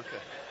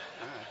 Okay.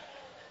 All right.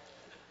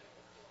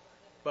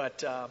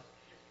 But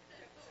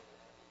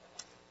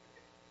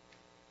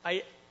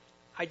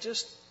I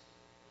just,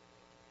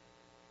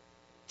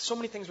 so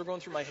many things were going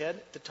through my head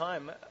at the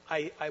time.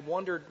 I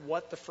wondered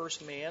what the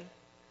first man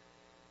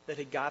that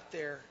had got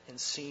there and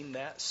seen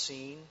that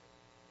scene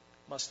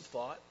must have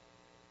thought,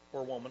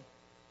 or a woman.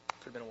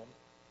 Could have been a woman.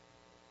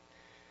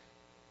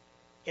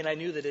 And I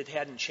knew that it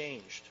hadn't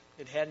changed.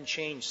 It hadn't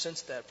changed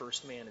since that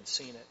first man had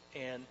seen it.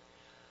 And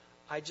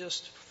I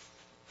just,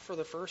 for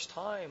the first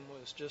time,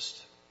 was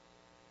just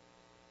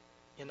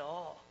in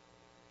awe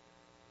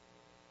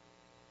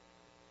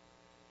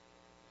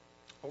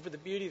over the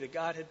beauty that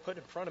God had put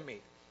in front of me,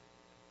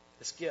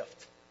 this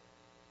gift.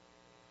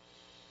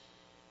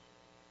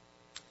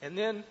 And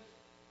then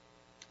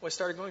what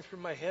started going through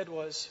my head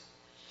was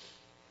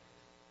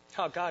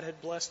how God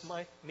had blessed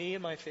me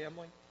and my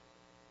family.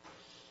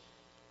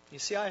 You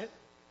see, I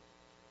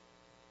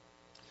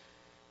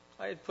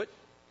had put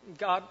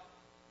God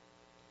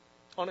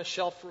on a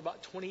shelf for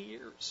about 20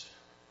 years.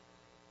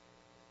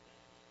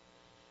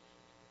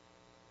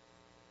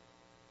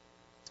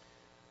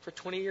 For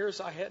 20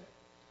 years, I had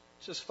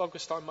just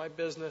focused on my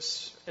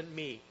business and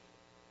me.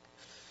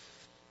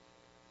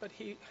 But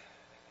He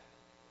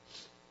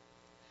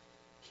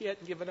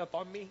hadn't given up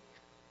on me.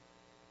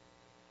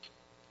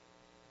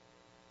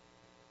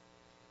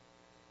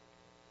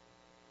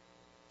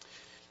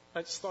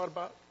 I just thought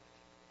about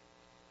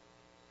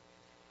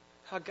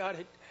how God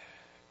had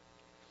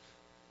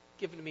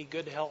given me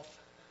good health,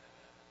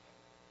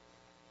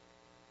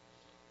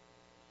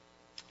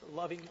 a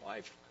loving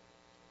wife,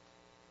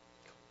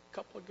 a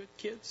couple of good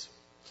kids,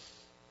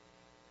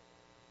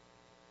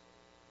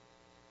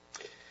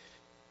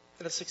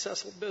 and a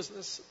successful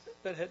business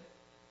that had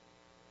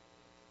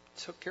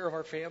took care of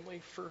our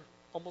family for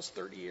almost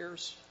 30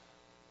 years.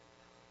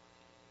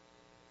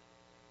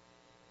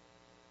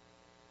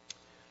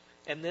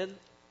 And then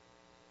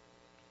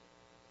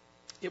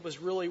it was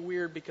really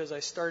weird because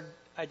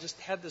I just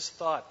had this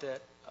thought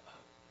that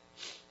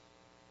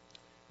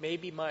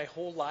maybe my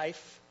whole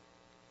life,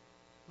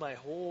 my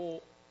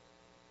whole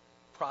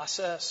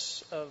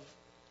process of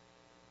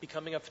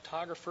becoming a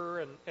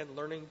photographer and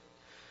learning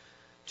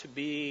to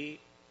be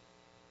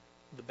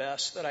the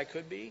best that I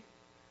could be,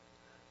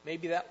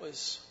 maybe that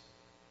was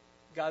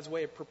God's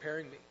way of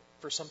preparing me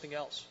for something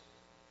else.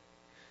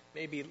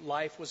 Maybe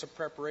life was a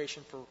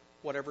preparation for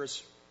whatever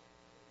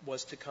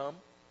was to come.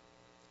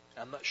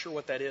 I'm not sure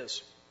what that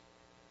is.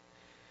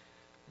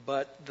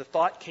 But the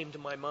thought came to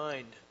my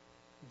mind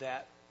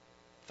that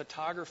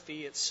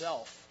photography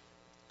itself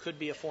could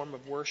be a form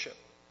of worship.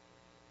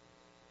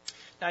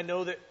 I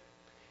know that,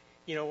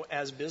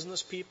 as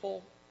business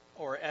people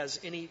or as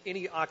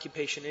any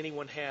occupation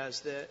anyone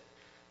has,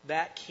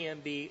 that can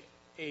be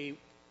a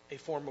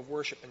form of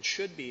worship and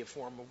should be a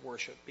form of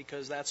worship,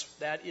 because that's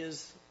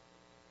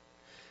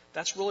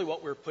really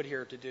what we're put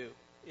here to do,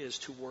 is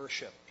to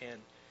worship. And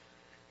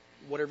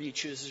whatever you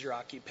choose as your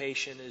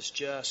occupation is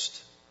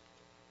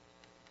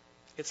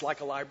it's like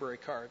a library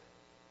card.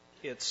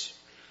 It's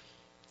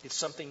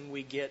something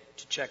we get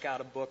to check out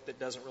a book that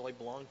doesn't really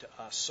belong to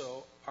us.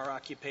 So our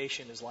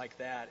occupation is like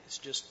that. It's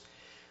just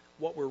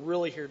what we're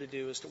really here to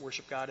do is to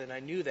worship God, and I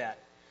knew that.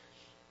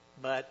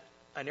 But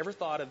I never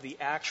thought of the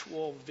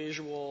actual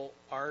visual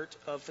art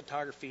of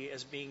photography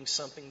as being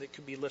something that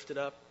could be lifted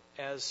up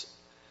as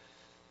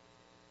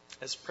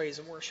praise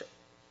and worship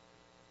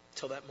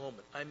till that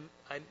moment.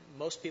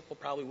 Most people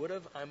probably would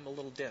have. I'm a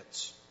little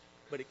dense,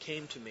 but it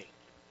came to me.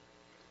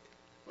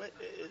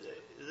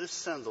 This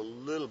sounds a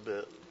little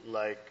bit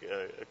like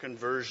a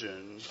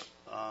conversion,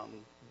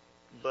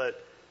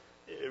 but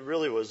it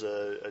really was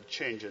a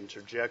change in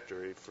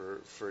trajectory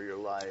for your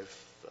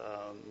life.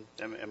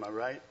 Am I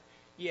right?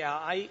 Yeah,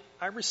 I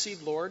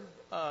received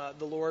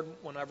the Lord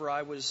whenever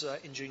I was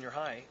in junior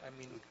high. I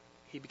mean,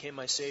 He became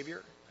my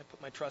Savior. I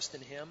put my trust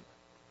in Him.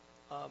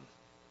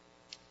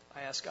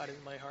 I asked God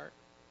into my heart,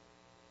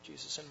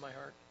 Jesus in my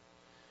heart,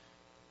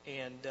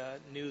 and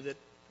knew that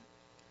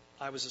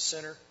I was a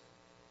sinner.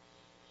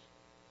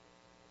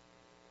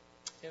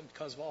 And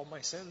because of all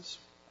my sins,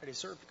 I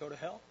deserved to go to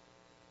hell.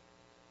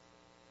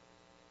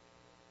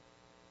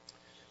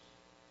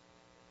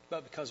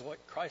 But because of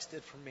what Christ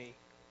did for me,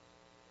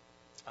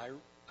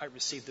 I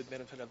received the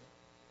benefit of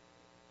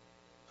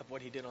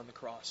what He did on the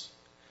cross,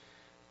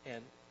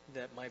 and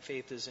that my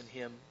faith is in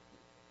Him.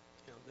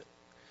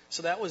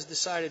 So that was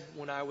decided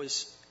when I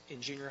was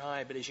in junior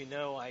high. But as you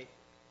know,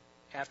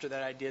 after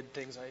that I did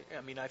things.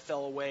 I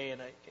fell away,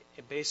 and I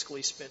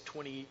basically spent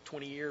 20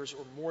 years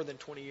or more than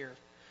 20 years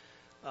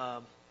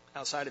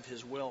outside of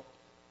His will.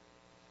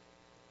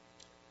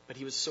 But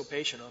He was so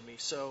patient on me.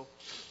 So,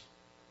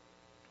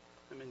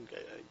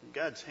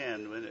 God's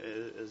hand,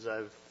 as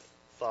I've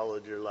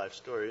followed your life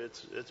story,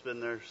 it's been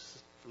there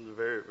from the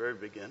very, very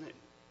beginning.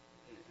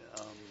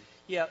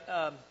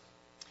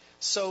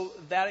 So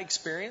that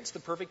experience,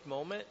 the perfect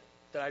moment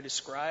that I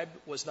described,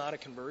 was not a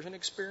conversion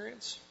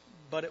experience,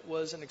 but it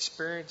was an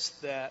experience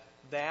that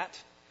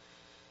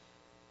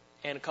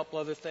and a couple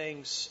other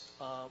things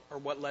are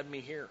what led me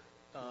here.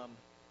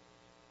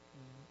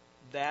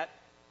 That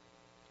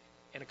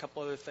and a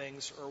couple other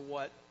things are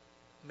what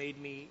made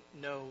me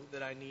know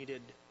that I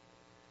needed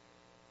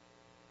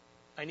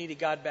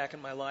God back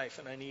in my life,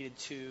 and I needed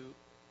to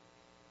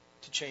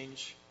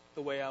change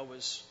the way I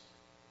was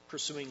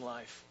pursuing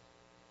life.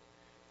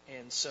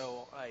 And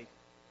so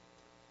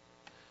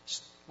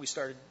we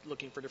started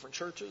looking for different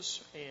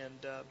churches,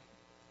 and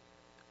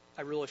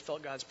I really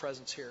felt God's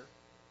presence here.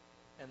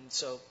 And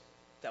so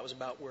that was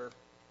about where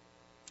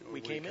we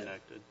came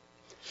connected. In.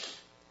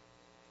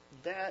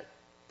 That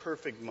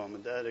perfect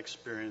moment, that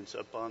experience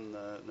up on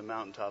the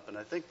mountaintop, and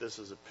I think this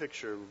is a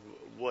picture of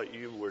what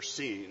you were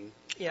seeing.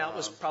 Yeah, it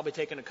was probably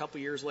taken a couple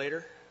years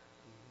later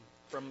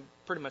from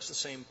pretty much the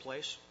same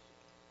place.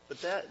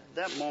 But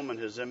that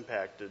moment has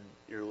impacted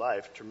your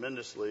life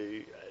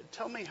tremendously.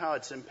 Tell me how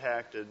it's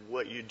impacted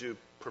what you do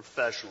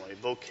professionally,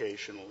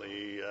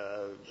 vocationally,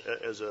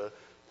 as a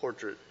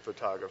portrait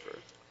photographer.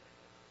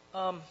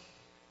 I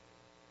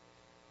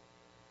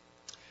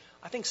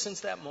think since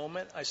that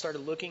moment, I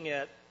started looking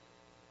at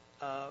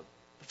the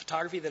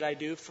photography that I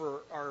do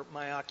for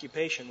my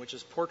occupation, which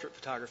is portrait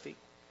photography.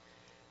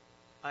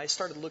 I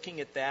started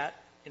looking at that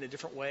in a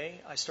different way.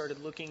 I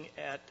started looking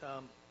at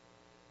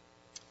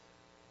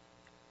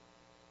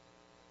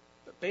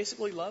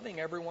basically loving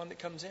everyone that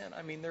comes in.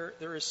 I mean,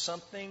 there is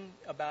something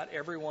about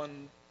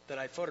everyone that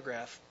I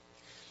photograph,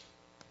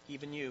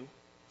 even you,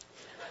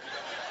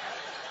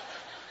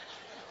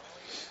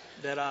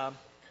 that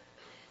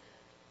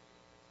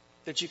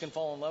you can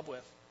fall in love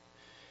with.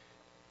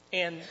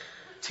 And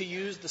to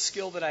use the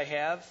skill that I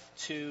have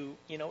to,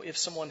 if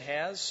someone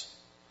has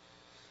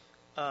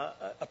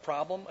a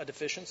problem, a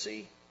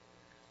deficiency,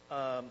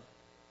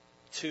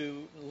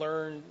 to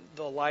learn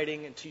the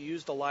lighting and to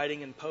use the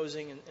lighting and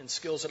posing and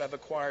skills that I've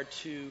acquired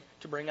to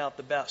bring out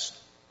the best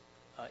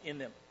in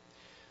them.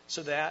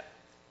 So that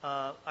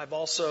I've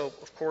also,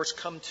 of course,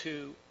 come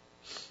to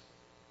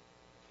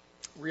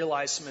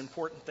realize some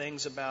important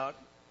things about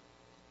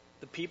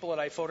the people that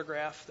I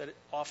photograph, that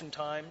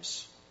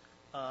oftentimes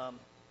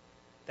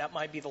that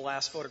might be the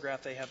last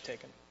photograph they have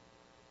taken.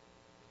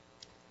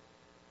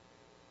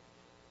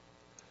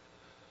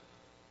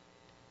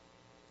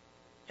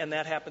 And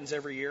that happens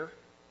every year.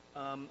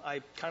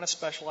 I kind of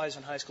specialize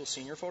in high school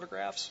senior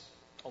photographs,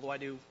 although I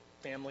do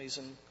families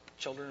and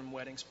children and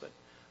weddings. But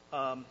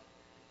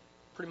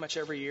pretty much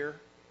every year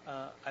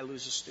I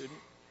lose a student,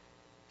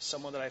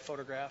 someone that I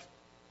photographed.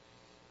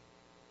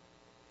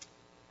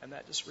 And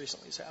that just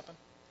recently has happened.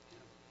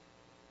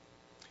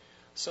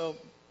 So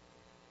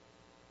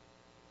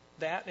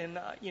that, and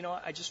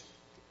I just,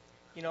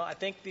 I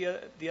think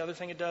the other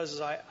thing it does is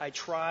I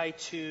try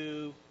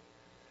to,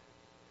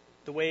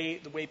 the way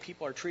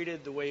people are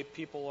treated, the way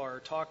people are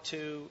talked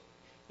to,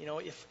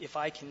 if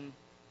I can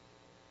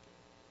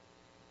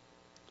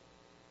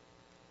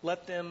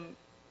let them,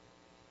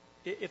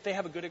 if they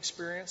have a good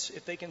experience,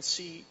 if they can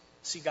see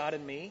God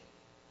in me,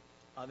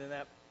 then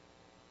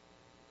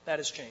that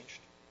has changed.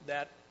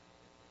 That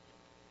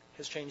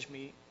has changed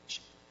me.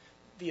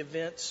 The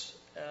events,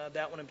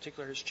 that one in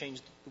particular, has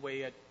changed the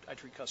way I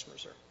treat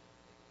customers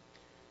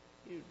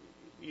there.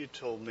 You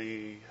told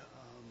me,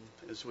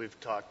 as we've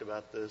talked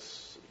about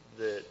this,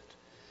 that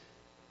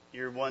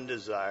your one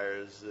desire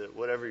is that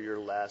whatever your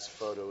last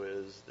photo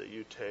is that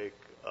you take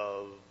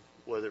of,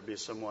 whether it be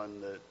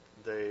someone that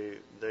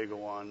they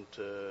go on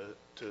to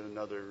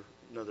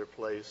another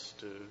place,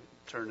 to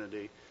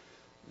eternity,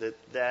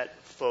 that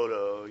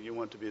photo you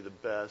want to be the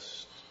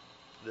best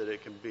that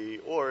it can be,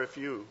 or if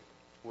you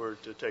were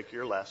to take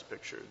your last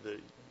picture,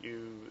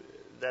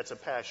 that's a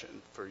passion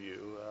for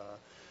you.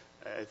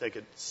 I think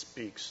it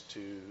speaks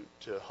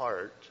to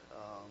heart.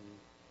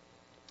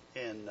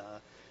 And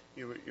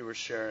you were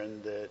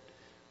sharing that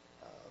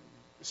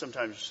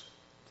sometimes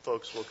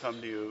folks will come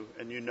to you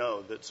and you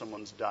know that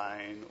someone's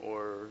dying,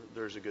 or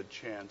there's a good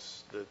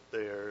chance that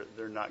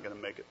they're not going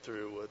to make it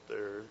through what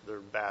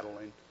they're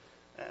battling.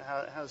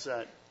 How's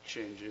that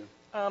change you?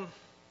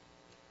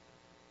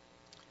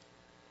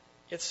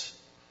 It's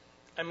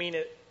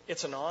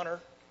an honor,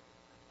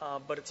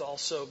 but it's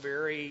also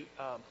very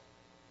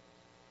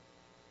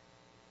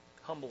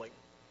humbling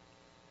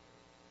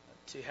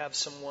to have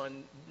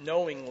someone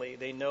knowingly,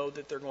 they know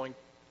that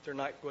they're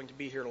not going to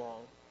be here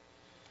long,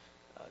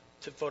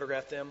 to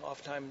photograph them.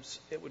 Oftentimes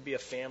it would be a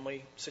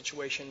family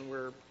situation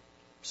where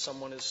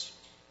someone has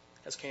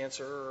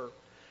cancer or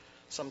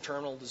some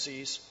terminal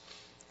disease.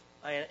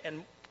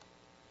 And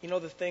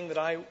the thing that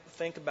I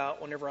think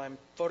about whenever I'm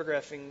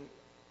photographing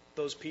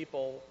those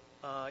people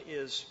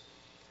is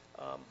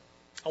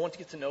I want to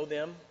get to know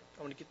them.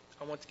 I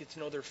want to get to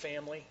know their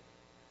family.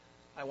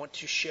 I want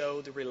to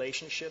show the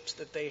relationships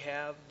that they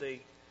have, the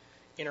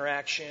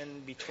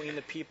interaction between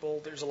the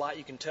people. There's a lot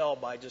you can tell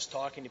by just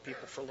talking to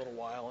people for a little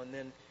while. And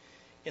then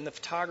in the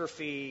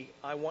photography,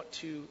 I want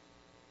to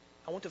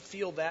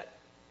feel that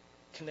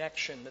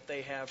connection that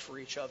they have for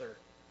each other.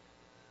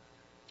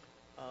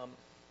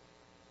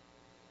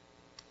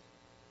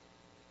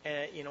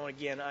 And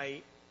again,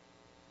 I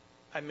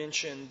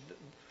mentioned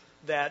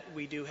that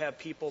we do have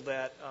people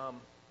that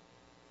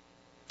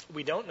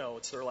we don't know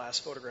it's their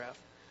last photograph.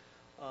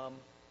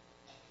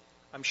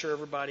 I'm sure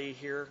everybody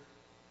here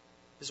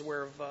is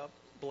aware of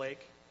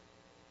Blake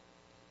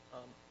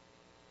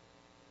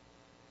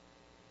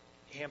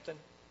Hampton.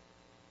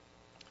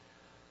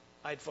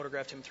 I had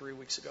photographed him 3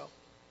 weeks ago.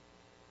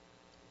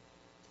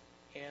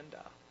 And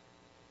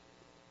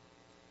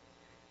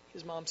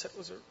his mom said it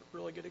was a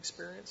really good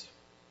experience.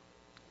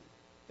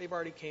 They've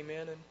already came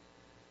in, and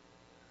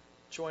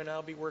Joy and I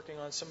will be working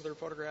on some of their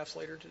photographs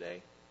later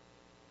today.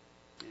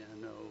 Yeah, I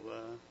know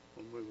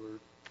when we were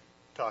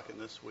talking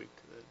this week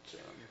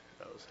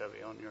that was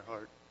heavy on your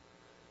heart.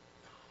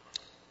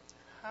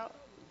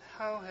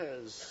 How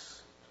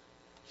has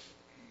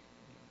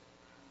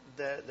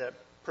that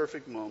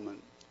perfect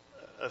moment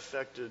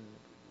affected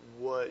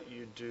what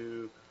you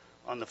do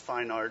on the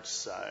fine arts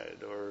side,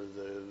 or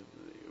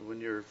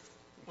when you're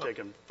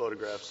taking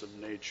photographs of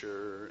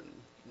nature and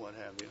what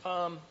have you?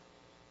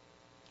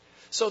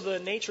 So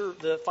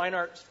the fine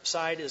art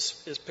side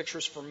is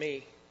pictures for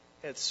me.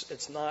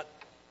 It's not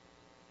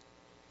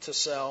to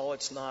sell.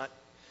 It's not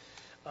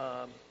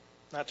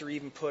to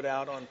even put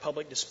out on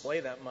public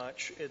display that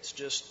much. It's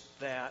just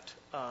that,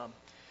 and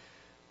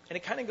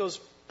it kind of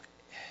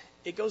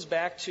goes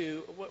back to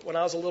when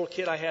I was a little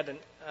kid. I had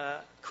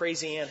a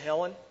crazy Aunt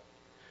Helen,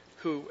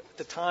 who at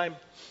the time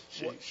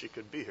she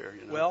could be here,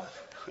 you know. Well,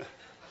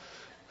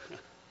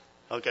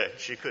 okay,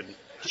 she couldn't.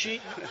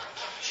 She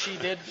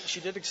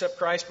did accept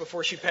Christ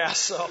before she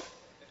passed. So,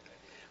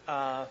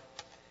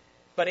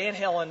 but Aunt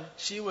Helen,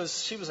 she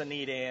was a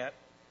neat aunt,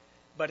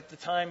 but at the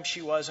time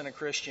she wasn't a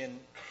Christian.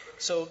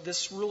 So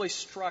this really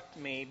struck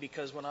me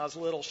because when I was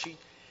little, she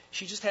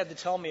just had to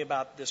tell me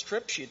about this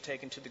trip she had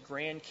taken to the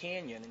Grand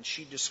Canyon, and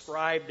she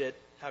described it,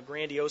 how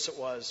grandiose it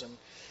was,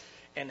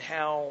 and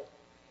how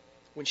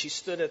when she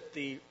stood at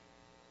the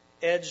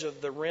edge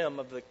of the rim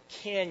of the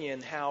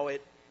canyon,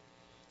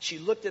 she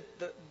looked at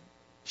the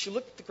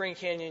Grand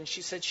Canyon, and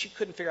she said she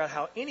couldn't figure out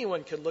how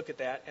anyone could look at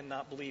that and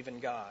not believe in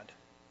God.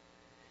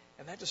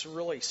 And that just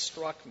really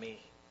struck me,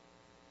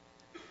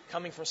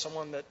 coming from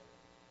someone that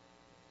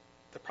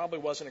probably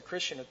wasn't a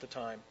Christian at the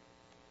time.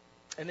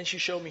 And then she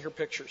showed me her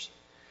pictures,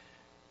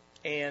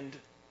 and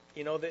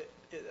they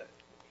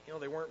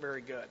weren't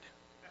very good.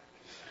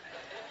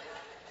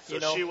 So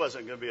she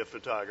wasn't going to be a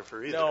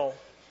photographer either. No.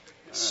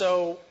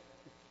 So,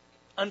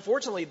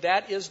 unfortunately,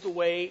 that is the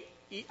way.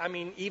 I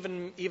mean,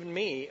 even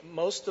me,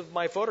 most of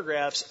my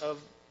photographs of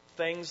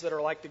things that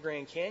are like the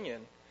Grand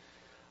Canyon,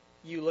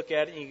 you look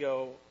at it and you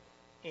go,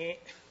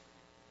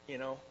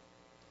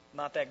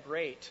 not that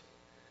great.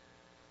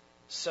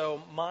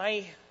 So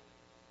my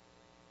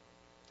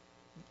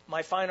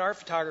fine art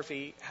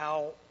photography,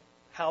 how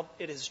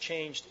it has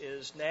changed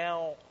is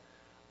now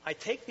I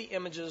take the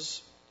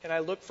images and I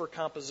look for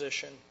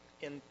composition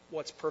in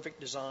what's perfect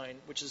design,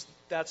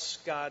 that's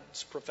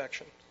God's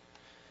perfection.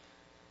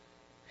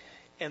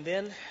 And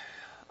then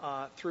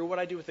through what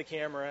I do with the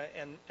camera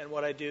and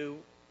what I do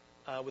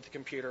with the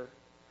computer,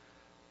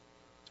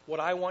 what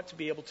I want to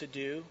be able to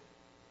do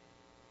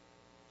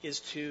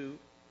is to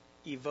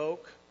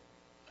evoke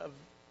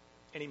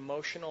an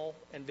emotional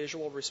and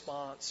visual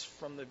response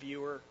from the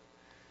viewer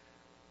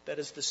that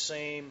is the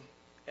same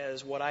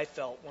as what I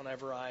felt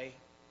whenever I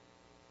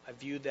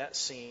viewed that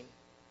scene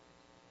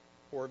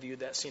or viewed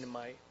that scene in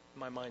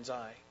my mind's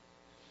eye.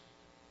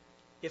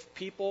 If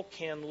people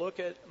can look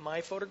at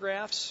my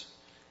photographs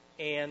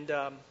and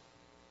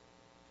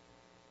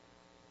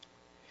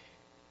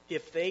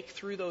if they,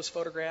 through those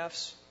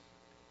photographs,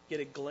 get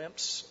a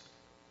glimpse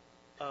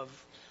of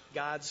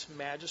God's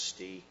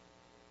majesty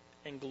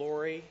and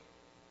glory,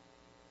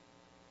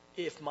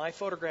 if my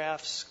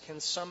photographs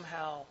can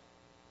somehow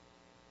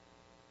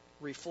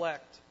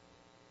reflect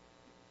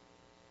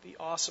the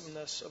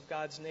awesomeness of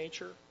God's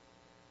nature,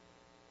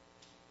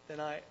 then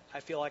I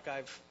feel like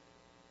I've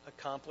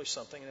accomplished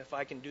something. And if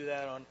I can do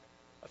that on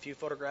a few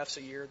photographs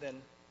a year, then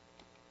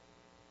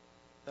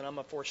I'm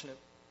a fortunate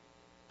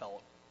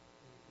fellow.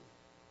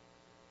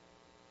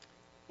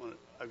 Well,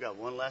 I've got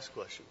one last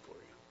question for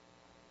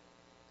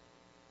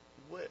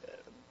you.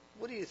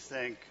 What do you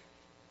think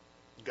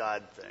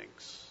God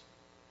thinks?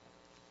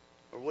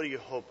 Or what do you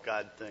hope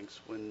God thinks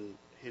when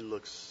he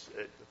looks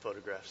at the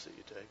photographs that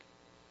you take?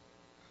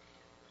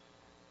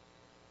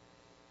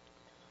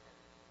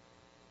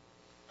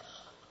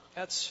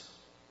 That's,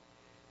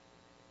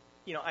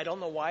 I don't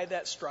know why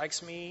that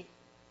strikes me.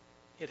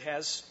 It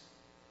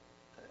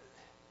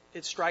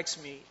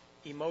strikes me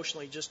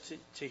emotionally just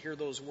to hear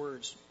those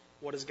words.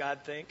 What does God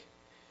think?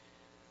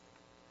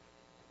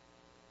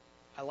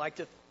 I like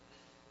to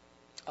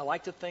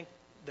think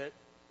that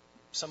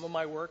some of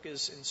my work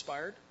is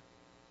inspired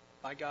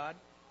by God.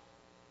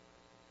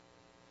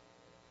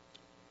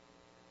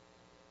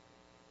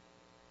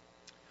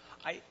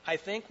 I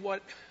think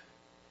what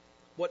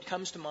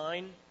comes to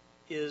mind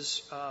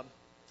is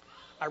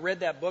I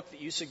read that book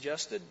that you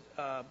suggested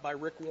by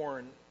Rick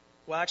Warren.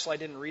 Well, actually, I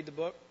didn't read the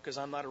book because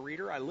I'm not a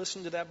reader. I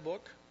listened to that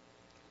book.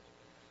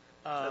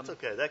 That's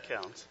okay. That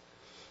counts.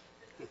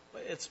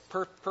 It's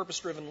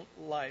Purpose-Driven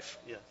Life.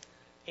 Yeah.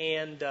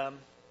 And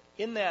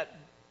in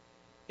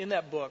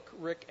that book,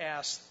 Rick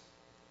asked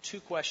two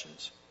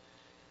questions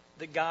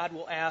that God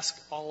will ask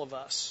all of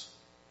us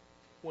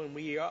when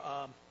we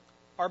are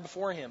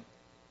before Him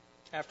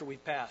after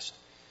we've passed.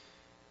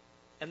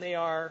 And they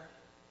are,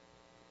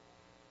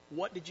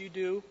 what did you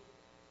do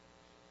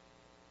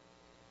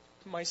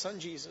to my son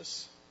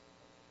Jesus?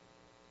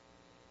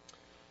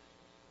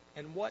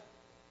 And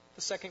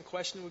the second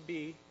question would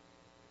be,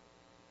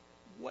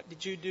 what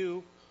did you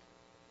do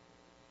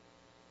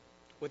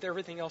with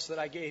everything else that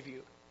I gave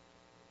you?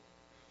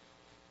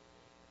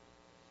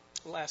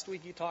 Last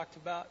week you talked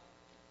about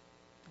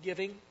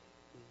giving,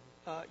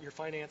 your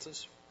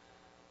finances,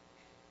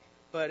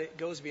 but it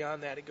goes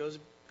beyond that.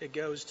 It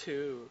goes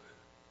to,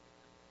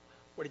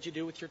 what did you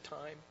do with your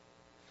time?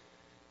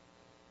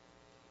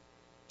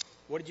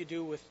 What did you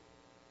do with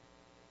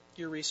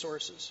your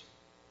resources?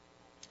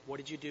 What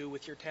did you do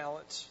with your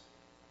talents?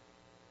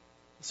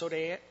 So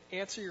to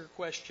answer your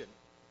question,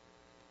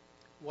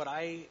 what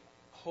I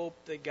hope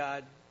that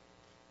God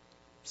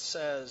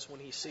says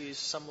when he sees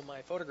some of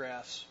my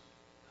photographs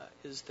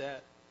is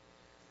that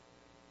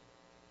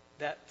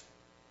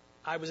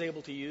I was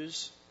able to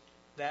use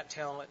that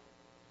talent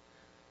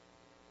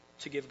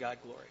to give God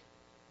glory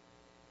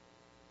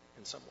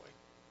in some way.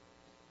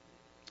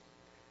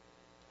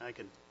 I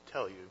can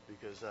tell you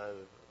because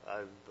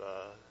I've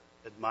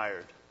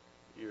admired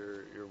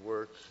your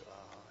work,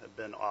 have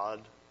been awed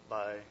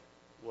by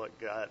what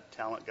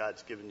talent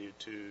God's given you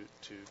to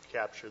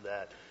capture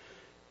that,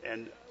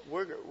 and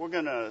we're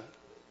gonna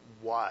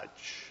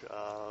watch.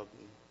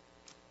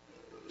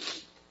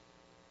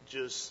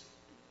 Just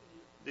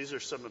these are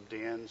some of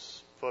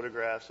Dan's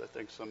photographs. I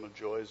think some of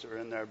Joy's are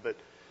in there, but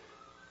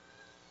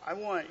I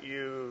want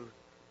you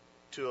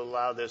to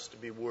allow this to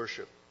be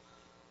worship.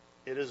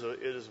 It is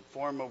a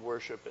form of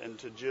worship, and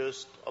to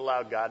just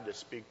allow God to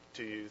speak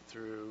to you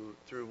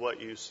through what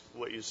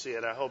you see.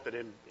 And I hope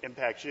it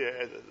impacts you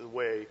the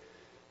way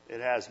it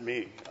has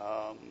me.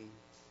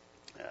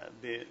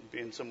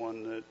 Being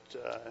someone that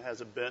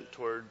has a bent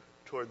toward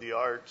the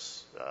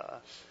arts,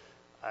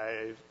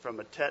 from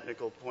a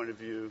technical point of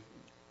view,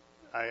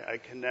 I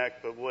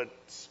connect. But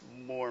what's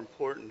more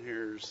important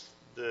here is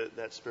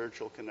that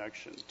spiritual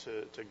connection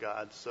to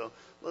God. So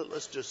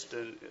let's just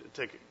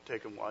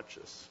take and watch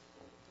this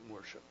and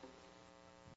worship.